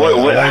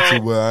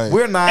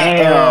we're not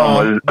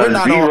on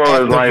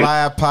Active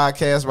Live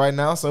podcast right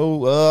now,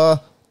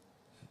 so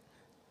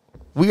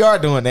we are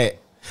doing that.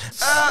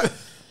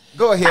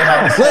 Go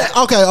ahead.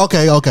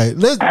 Okay.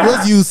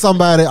 Let's use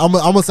somebody. I'm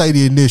gonna say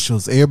the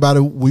initials. Everybody,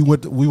 we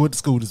went to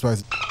school with this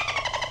person.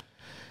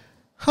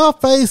 Her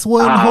face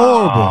wasn't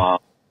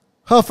horrible.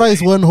 Her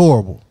face wasn't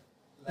horrible.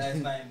 Last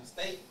name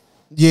mistake.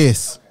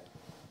 Yes.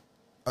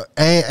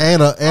 Okay.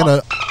 And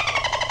a.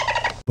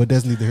 But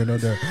that's neither here nor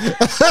there.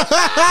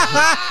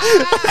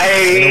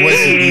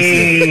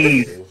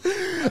 Hey.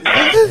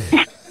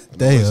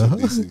 Damn.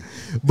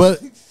 But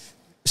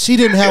she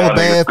didn't have a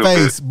bad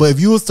face. But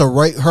if you was to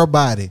rate her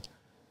body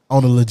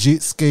on a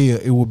legit scale,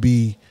 it would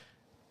be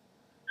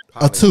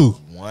a 2.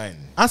 1.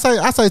 I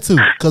say 2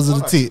 because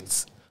of the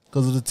tits.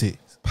 Because of the tits.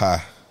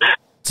 Pie.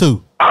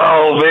 2.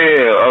 Oh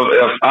man,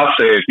 I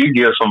say if you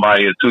give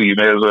somebody a 2, you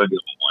may as well give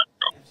them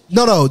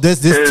 1. No, this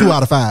 2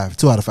 out of 5.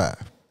 2 out of 5.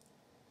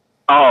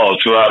 Oh,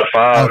 2 out of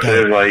 5.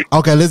 Okay.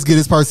 Okay, let's get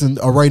this person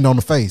a rating on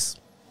the face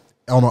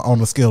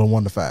on a scale of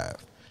 1 to 5.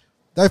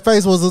 That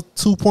face was a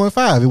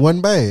 2.5. It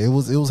wasn't bad. It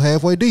was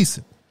halfway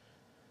decent.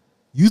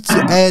 You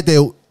add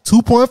that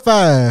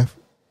 2.5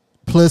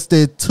 plus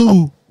that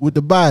 2 with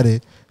the body,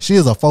 she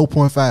is a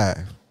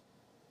 4.5.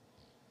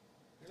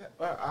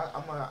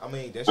 I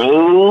mean, that's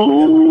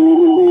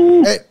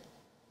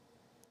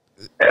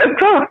that's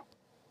tough.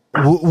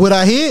 Would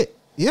I hit?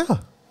 Yeah.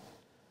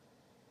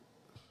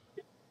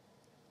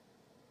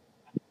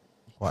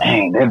 Wow.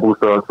 Dang, that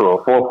boosts up to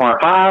a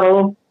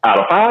 4.5 out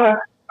of 5.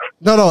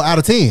 No, out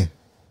of 10.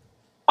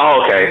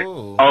 Oh, okay.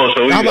 Ooh. Oh,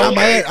 so I'm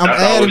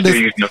adding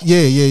this.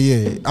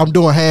 Yeah. I'm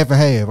doing half and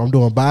half. I'm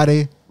doing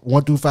body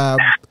 1 through 5,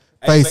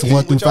 face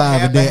 1 through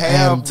 5, and then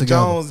add them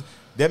together. Jones,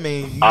 that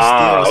means you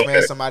still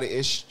smash somebody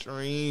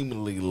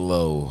extremely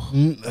low.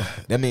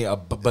 That means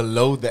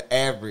below the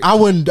average. I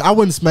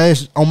wouldn't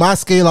smash on my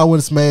scale. I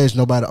wouldn't smash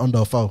nobody under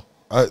a 4.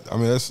 I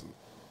mean that's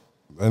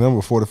a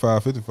number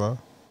 45, 55.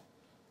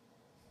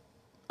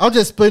 I'm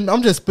just splitting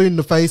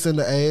the face and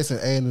the ass and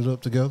adding it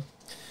up together.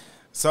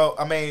 So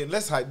I mean,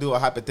 let's do a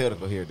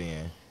hypothetical here.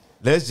 Then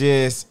let's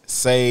just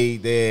say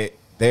that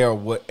they are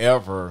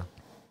whatever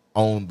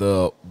on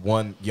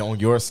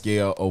your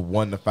scale of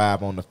 1 to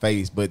 5 on the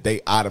face, but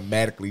they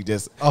automatically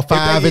just a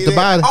 5 at the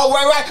bottom. Oh,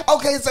 right.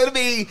 Okay, so to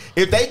me,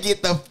 if they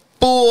get the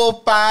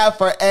full 5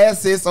 for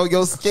assets on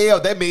your scale,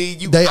 that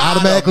means they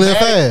automatically a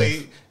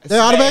 5. They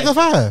automatically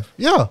 5.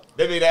 Yeah.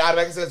 That means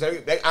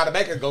they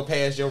automatically go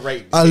past your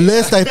rating.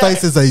 Unless they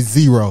face is a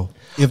 0.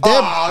 If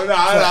that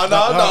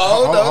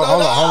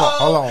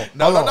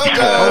no,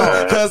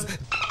 because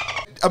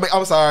I mean,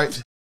 I'm sorry.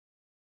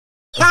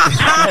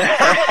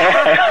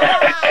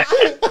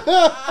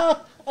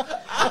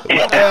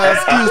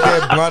 Excuse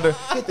that blunder.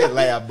 Hit that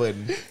laugh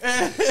button.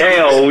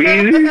 Hell,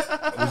 Weezy.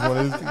 Which one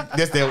is it?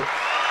 That's that.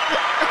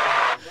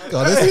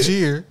 Oh, that's a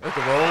cheer. That's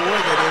the wrong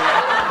one.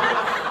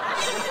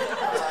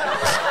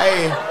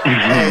 Hey,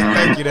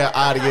 thank you, that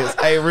audience.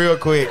 Hey, real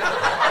quick.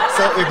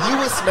 So if you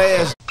would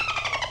smash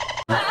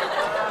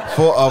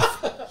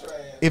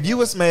if you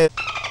would smash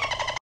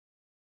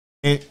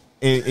and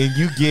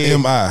you get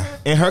MI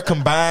and her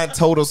combined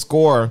total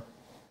score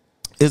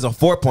is a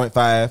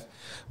 4.5.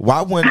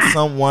 Why wouldn't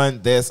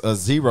someone that's a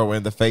 0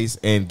 in the face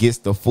and gets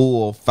the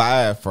full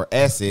 5 for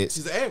assets?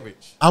 She's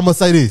average. I'm gonna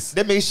say this.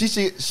 That means she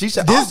should This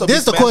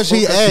the question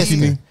he asked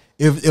me.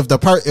 If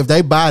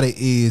they body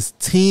is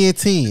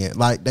 10-10,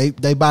 like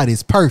they body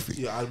is perfect.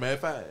 Yeah, automatic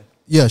 5.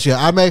 Yeah, she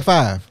automatic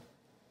 5.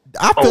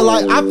 I feel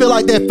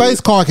like that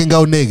face card can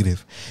go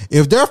negative.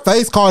 If their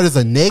face card is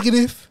a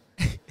negative,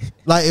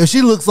 like if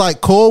she looks like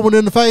Corwin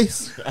in the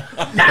face, and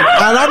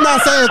I'm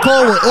not saying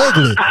Corwin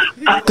ugly,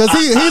 because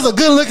he's a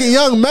good looking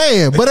young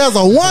man, but as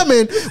a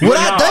woman, would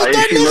I date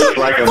that nigga?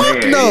 Like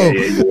Fuck no.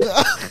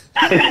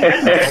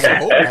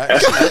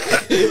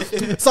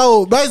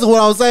 So basically,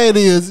 what I'm saying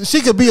is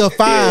she could be a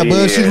 5,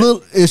 but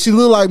if she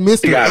look like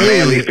Mr. She got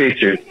manly Ed,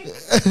 features.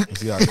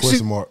 She got a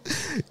question mark.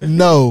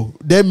 no,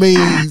 that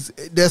means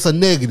that's a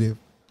negative.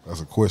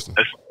 That's a question.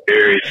 That's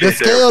scary. The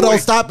scale don't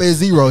stop at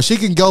 0. She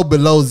can go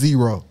below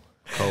 0.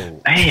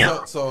 Cold.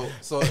 Damn. So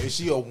if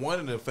she a 1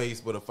 in the face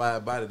but a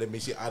 5 body, that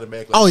means she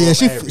automatically. Oh yeah,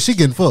 average. she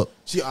getting fucked.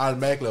 She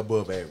automatically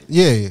above average.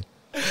 Yeah.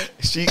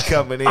 She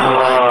coming in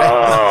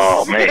right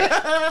Oh man.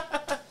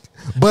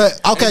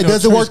 But okay, Ain't no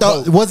does it work?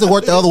 trench coat. Was it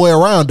work the other way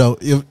around though?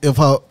 If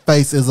her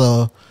face is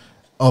a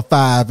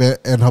 5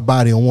 and her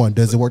body a 1,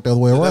 does it work the other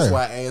way So around? that's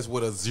why I asked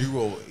what a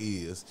 0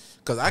 is,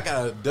 because I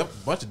got a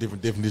bunch of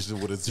different definitions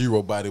of what a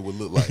 0 body would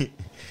look like,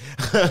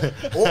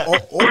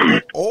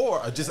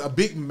 or just a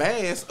big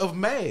mass of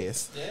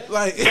mass.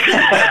 Like to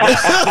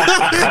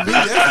me,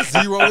 that's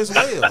a 0 as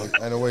well.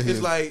 Ain't no way he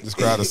It's like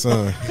describe the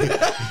sun.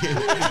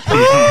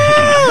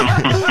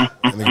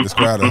 That nigga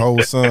described the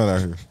whole sun out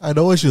here. I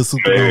know it's your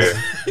supernova.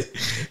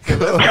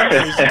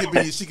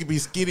 she could be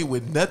skinny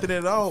with nothing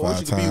at all, or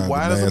she could be 5 times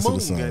wide the as mass a of moon.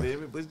 the sun.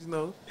 Goddammit, but you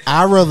know.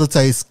 I'd rather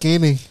take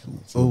skinny.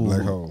 a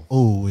black hole.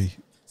 Ooh.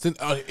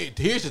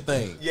 Here's the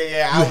thing.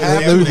 Yeah, You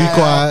have to be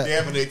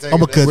quiet. I'm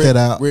gonna cut that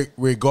out.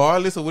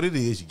 Regardless of what it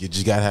is, you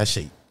just gotta have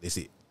shape. That's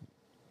it.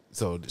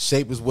 So the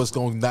shape is what's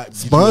going to not.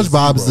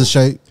 SpongeBob is the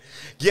shape.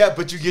 Yeah,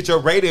 but you get your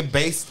rating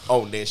based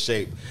on that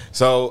shape.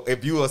 So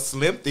if you a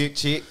slim thick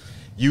chick,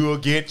 you will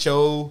get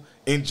your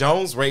in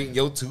Jones rating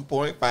your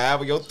 2.5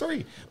 or your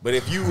 3. But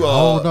if you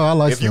Oh, no, I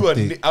like if you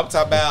slim thick. I'm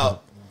talking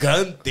about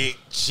gun thick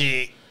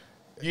chick,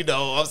 you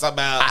know, I'm talking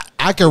about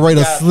I can rate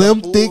a got slim,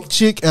 the full- thick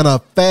chick and a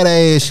fat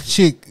ass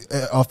chick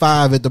a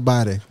 5 at the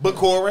body. But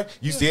Corey,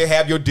 you still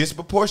have your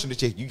disproportionate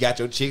chicks. You got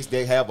your chicks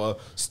that have a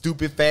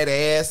stupid fat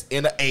ass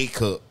and an A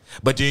cup.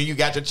 But then you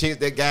got your chicks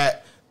that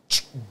got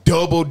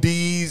double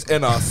D's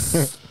and a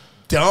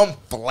dumb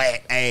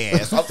flat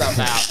ass. I'm talking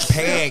about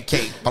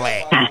pancake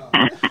flat.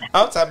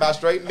 I'm talking about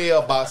straight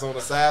mailbox on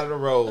the side of the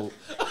road.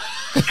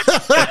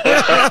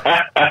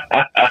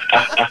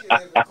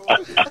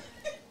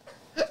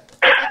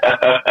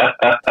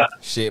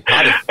 Shit,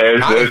 probably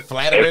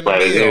flatter than the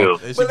mill.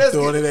 And she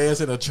throwing that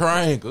ass in a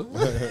triangle. Throw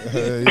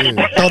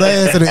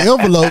that ass in the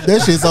envelope.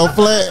 That shit's so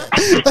flat.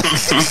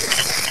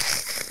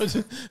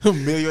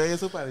 Mill your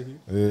ass up out of here.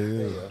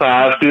 Yeah.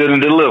 5 still didn't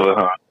deliver,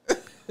 huh?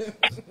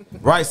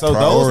 Right, so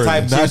Priority. those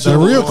type Not chicks. the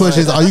are real the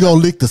question is, ones- are you gonna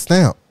lick the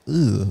stamp?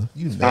 Ugh,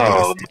 you nasty.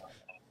 Oh,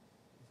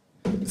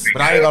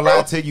 But I ain't gonna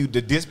lie to you,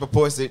 the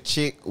disproportionate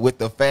chick with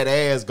the fat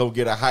ass gonna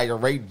get a higher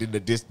rate than the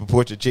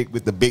disproportionate chick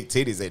with the big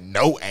titties and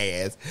no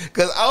ass.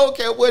 Cause I don't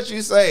care what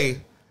you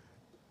say.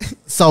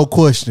 So,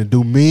 question: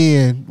 do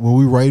men, when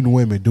we rating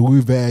women, do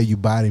we value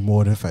body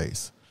more than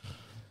face?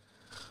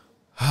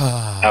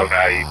 I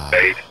value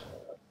face.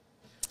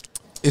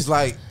 It's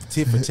like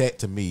tit for tat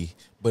to me,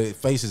 but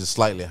face is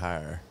slightly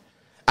higher.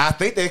 I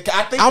think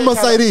I'm gonna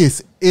say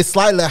this: it's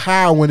slightly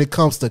higher when it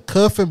comes to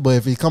cuffing, but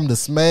if it comes to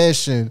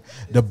smashing,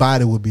 the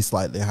body would be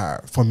slightly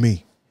higher for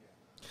me.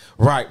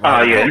 Right.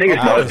 Oh, yeah,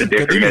 niggas know it's a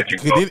Cause different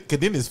metric.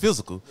 then it's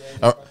physical.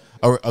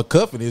 A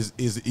cuffing is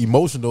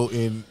emotional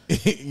and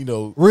you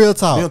know Real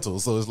talk. mental.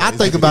 So it's I like,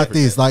 think it's about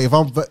different. this: like if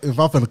I'm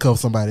finna cuff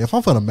somebody, if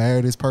I'm finna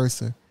marry this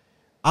person,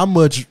 I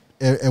much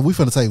and we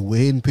finna take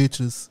wedding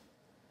pictures.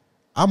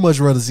 I much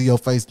rather see your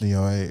face than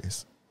your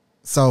ass.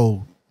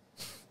 So,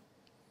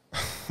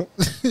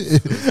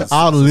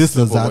 all the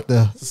listeners out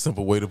there, It's a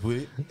simple way to put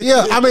it.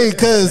 yeah,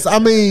 I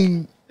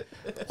mean,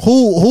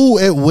 who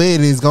at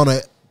wedding is gonna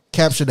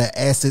capture the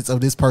assets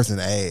of this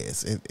person's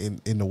ass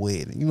in the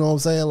wedding? You know what I'm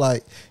saying?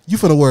 Like, you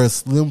finna wear a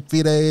slim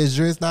fit ass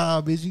dress?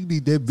 Nah, bitch, you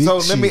need that big. So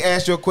shit. let me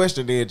ask you a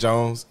question then,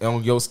 Jones,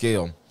 on your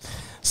scale.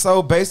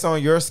 So based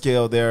on your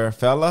scale there,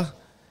 fella,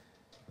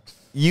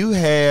 you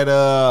had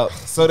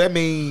so that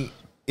means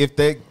if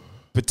that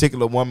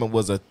particular woman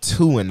was a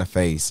 2 in the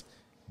face,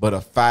 but a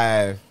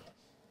 5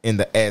 in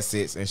the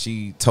assets, and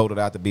she totaled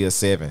out to be a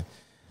 7,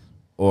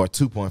 or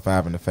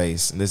 2.5 in the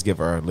face. Let's give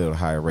her a little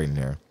higher rating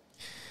there,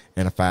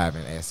 and a 5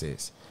 in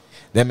assets.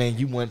 That means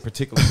you wouldn't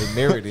particularly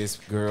marry this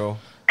girl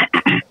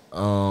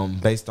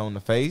based on the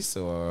face,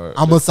 or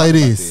I'm gonna say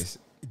this.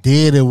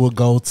 Then it will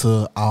go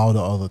to all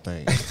the other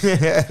things.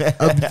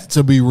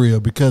 To be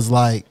real, because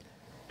like,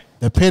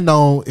 depend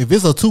on if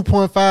it's a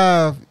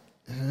 2.5.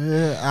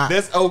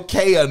 That's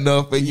okay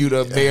enough for you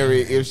to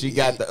marry if she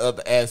got the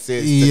other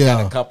assets to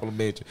kind of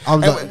compliment you.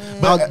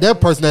 That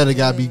personality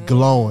got to be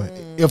glowing.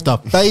 If the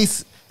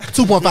face,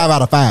 2.5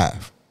 out of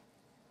 5.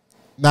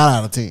 Not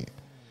out of 10.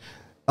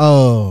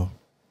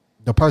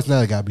 The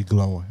personality got to be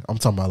glowing. I'm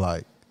talking about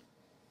like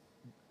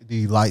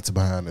the lights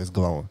behind it's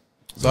glowing.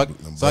 So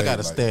I got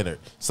a standard.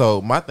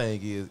 So my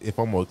thing is, if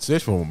I'm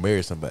gonna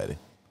marry somebody,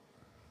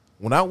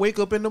 when I wake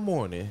up in the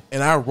morning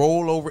and I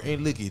roll over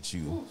and look at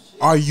you,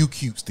 are you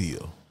cute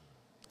still?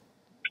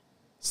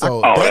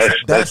 So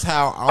that's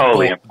how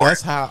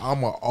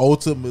I'm gonna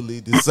ultimately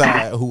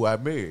decide who I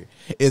marry.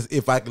 Is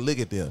if I can look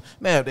at them.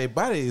 Now, if their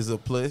body is a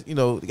plus, they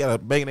got a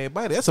bang in their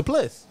body, that's a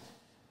plus.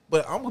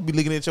 But I'm gonna be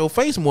looking at your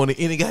face more than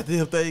any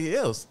goddamn thing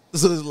else.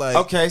 So it's like,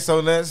 okay, so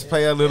let's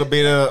play a little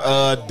bit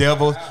of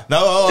devil.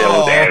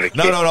 No.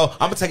 I'm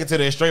gonna take it to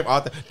the extreme.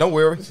 Arthur, don't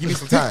worry, give me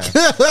some time.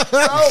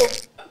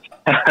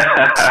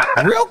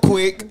 Real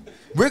quick,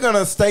 we're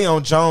gonna stay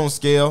on Jones'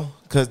 scale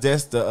because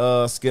that's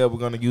the scale we're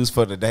gonna use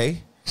for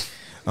today.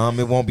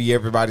 It won't be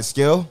everybody's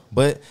scale,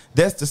 but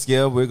that's the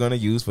scale we're gonna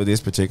use for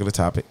this particular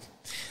topic.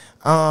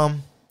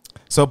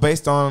 So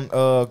based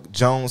on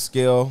Jones'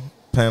 scale,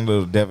 playing a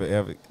little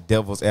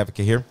devil's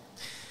advocate here,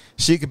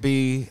 she could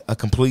be a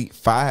complete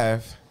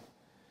 5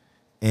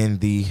 in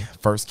the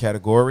first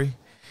category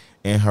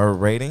in her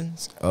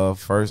ratings of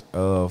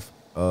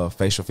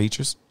facial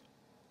features.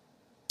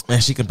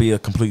 And she can be a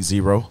complete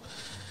 0.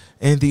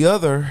 In the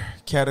other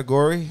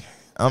category,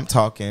 I'm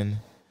talking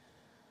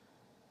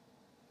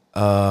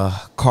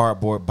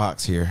cardboard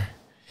box here.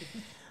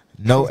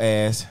 No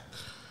ass,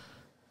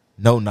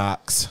 no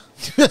knocks.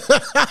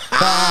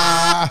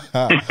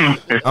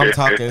 I'm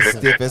talking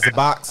stiff as a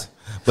box.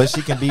 But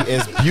she can be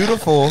as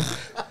beautiful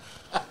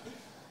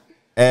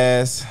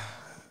as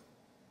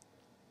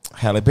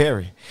Halle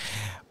Berry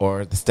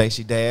or the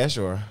Stacey Dash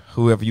or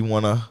whoever you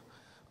want to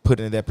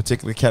put in that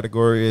particular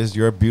category as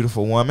your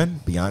beautiful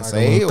woman,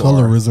 Beyonce.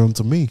 Colorism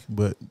to me,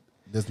 but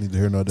that's neither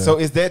here nor there. So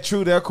is that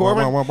true there,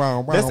 Corbin?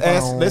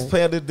 Let's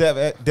play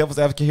the devil's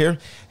advocate here.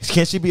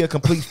 Can she be a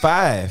complete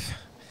 5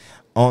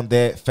 on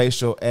that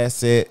facial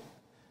asset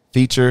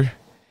feature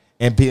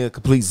and be a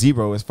complete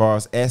 0 as far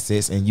as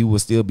assets, and you will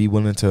still be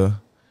willing to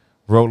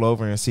roll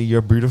over and see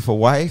your beautiful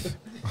wife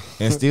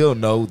and still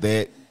know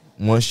that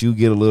once you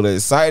get a little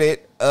excited,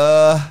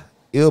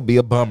 it'll be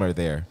a bummer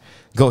there.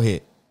 Go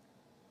ahead.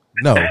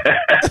 No. 5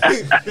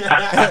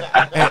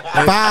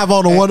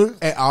 on the one.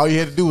 And all you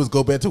had to do was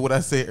go back to what I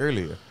said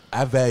earlier.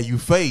 I value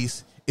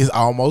face is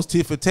almost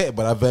tit for tat,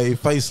 but I value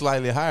face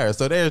slightly higher.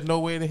 So there's no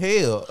way in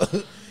hell.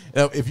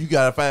 If you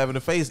got a 5 in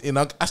the face, and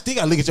I still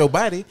got to look at your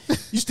body,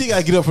 you still got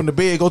to get up from the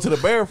bed, go to the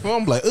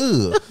bathroom. I'm like,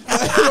 ugh.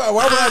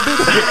 Why would I do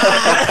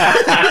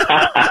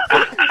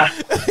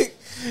that?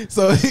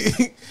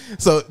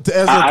 So to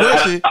answer your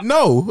question,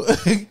 no.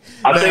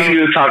 I think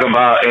you were talking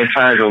about in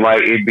terms of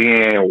like it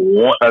being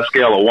a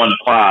scale of 1 to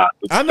 5.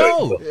 I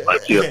know.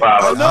 Like you're 5.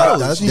 I know.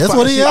 That's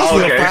what he asked.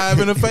 She's a 5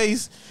 in the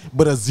face,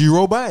 but a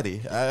 0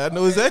 body. I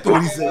know exactly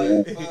what he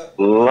said.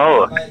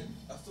 Lord.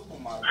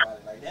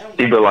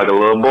 He look like a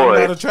little boy.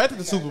 I'm not attracted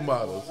to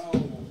supermodels.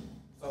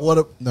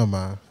 No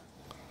mind.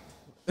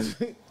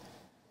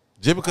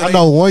 I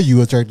know one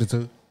you attracted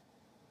to.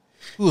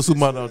 Who a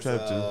supermodel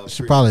attracted to?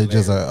 She probably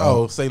just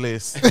say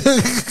less.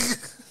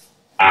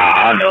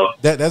 I know.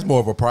 That's more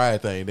of a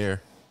pride thing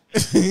there.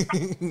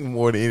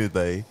 More than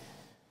anything.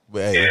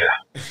 But hey.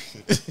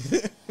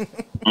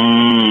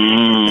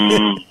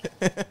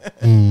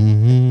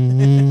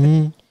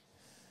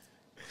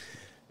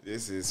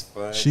 This is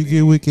fun. She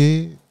get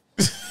wicked.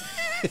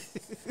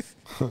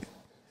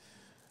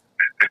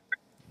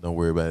 Don't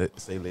worry about it.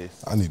 Say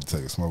less. I need to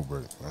take a smoke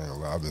break. I ain't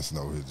gonna lie. I've been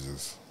snow here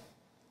just.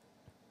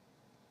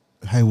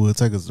 Hey, Will,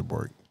 take us to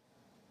break.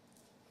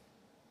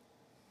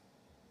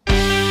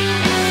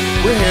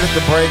 We're headed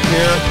to break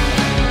here.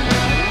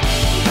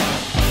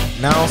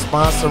 Now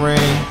sponsoring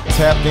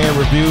Tapped In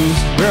Reviews.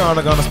 We're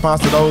only going to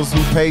sponsor those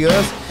who pay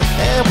us,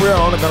 and we're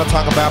only going to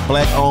talk about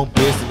black-owned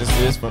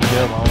businesses from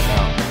here on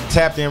out.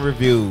 Tapped In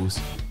Reviews.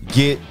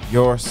 Get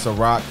your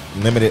Ciroc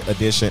limited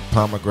edition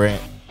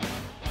pomegranate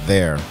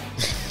there,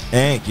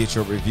 and get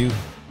your review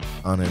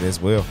on it as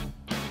well.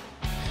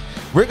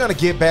 We're going to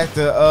get back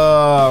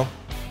to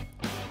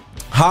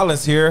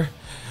Hollis here,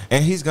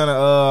 and he's going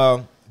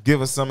to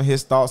give us some of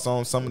his thoughts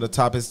on some of the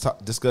topics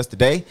discussed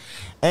today,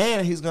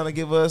 and he's going to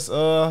give us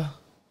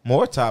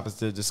more topics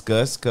to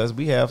discuss because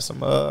we have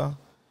some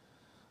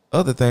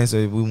other things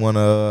that we want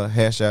to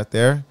hash out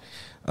there.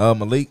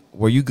 Malik,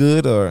 were you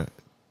good? Or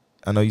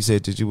I know you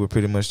said that you were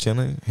pretty much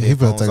chilling. He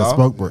better take a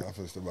smoke break. I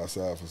finished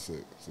outside for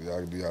 6, so y'all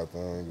can do y'all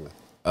thing.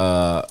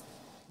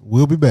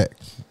 We'll be back.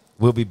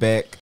 We'll be back.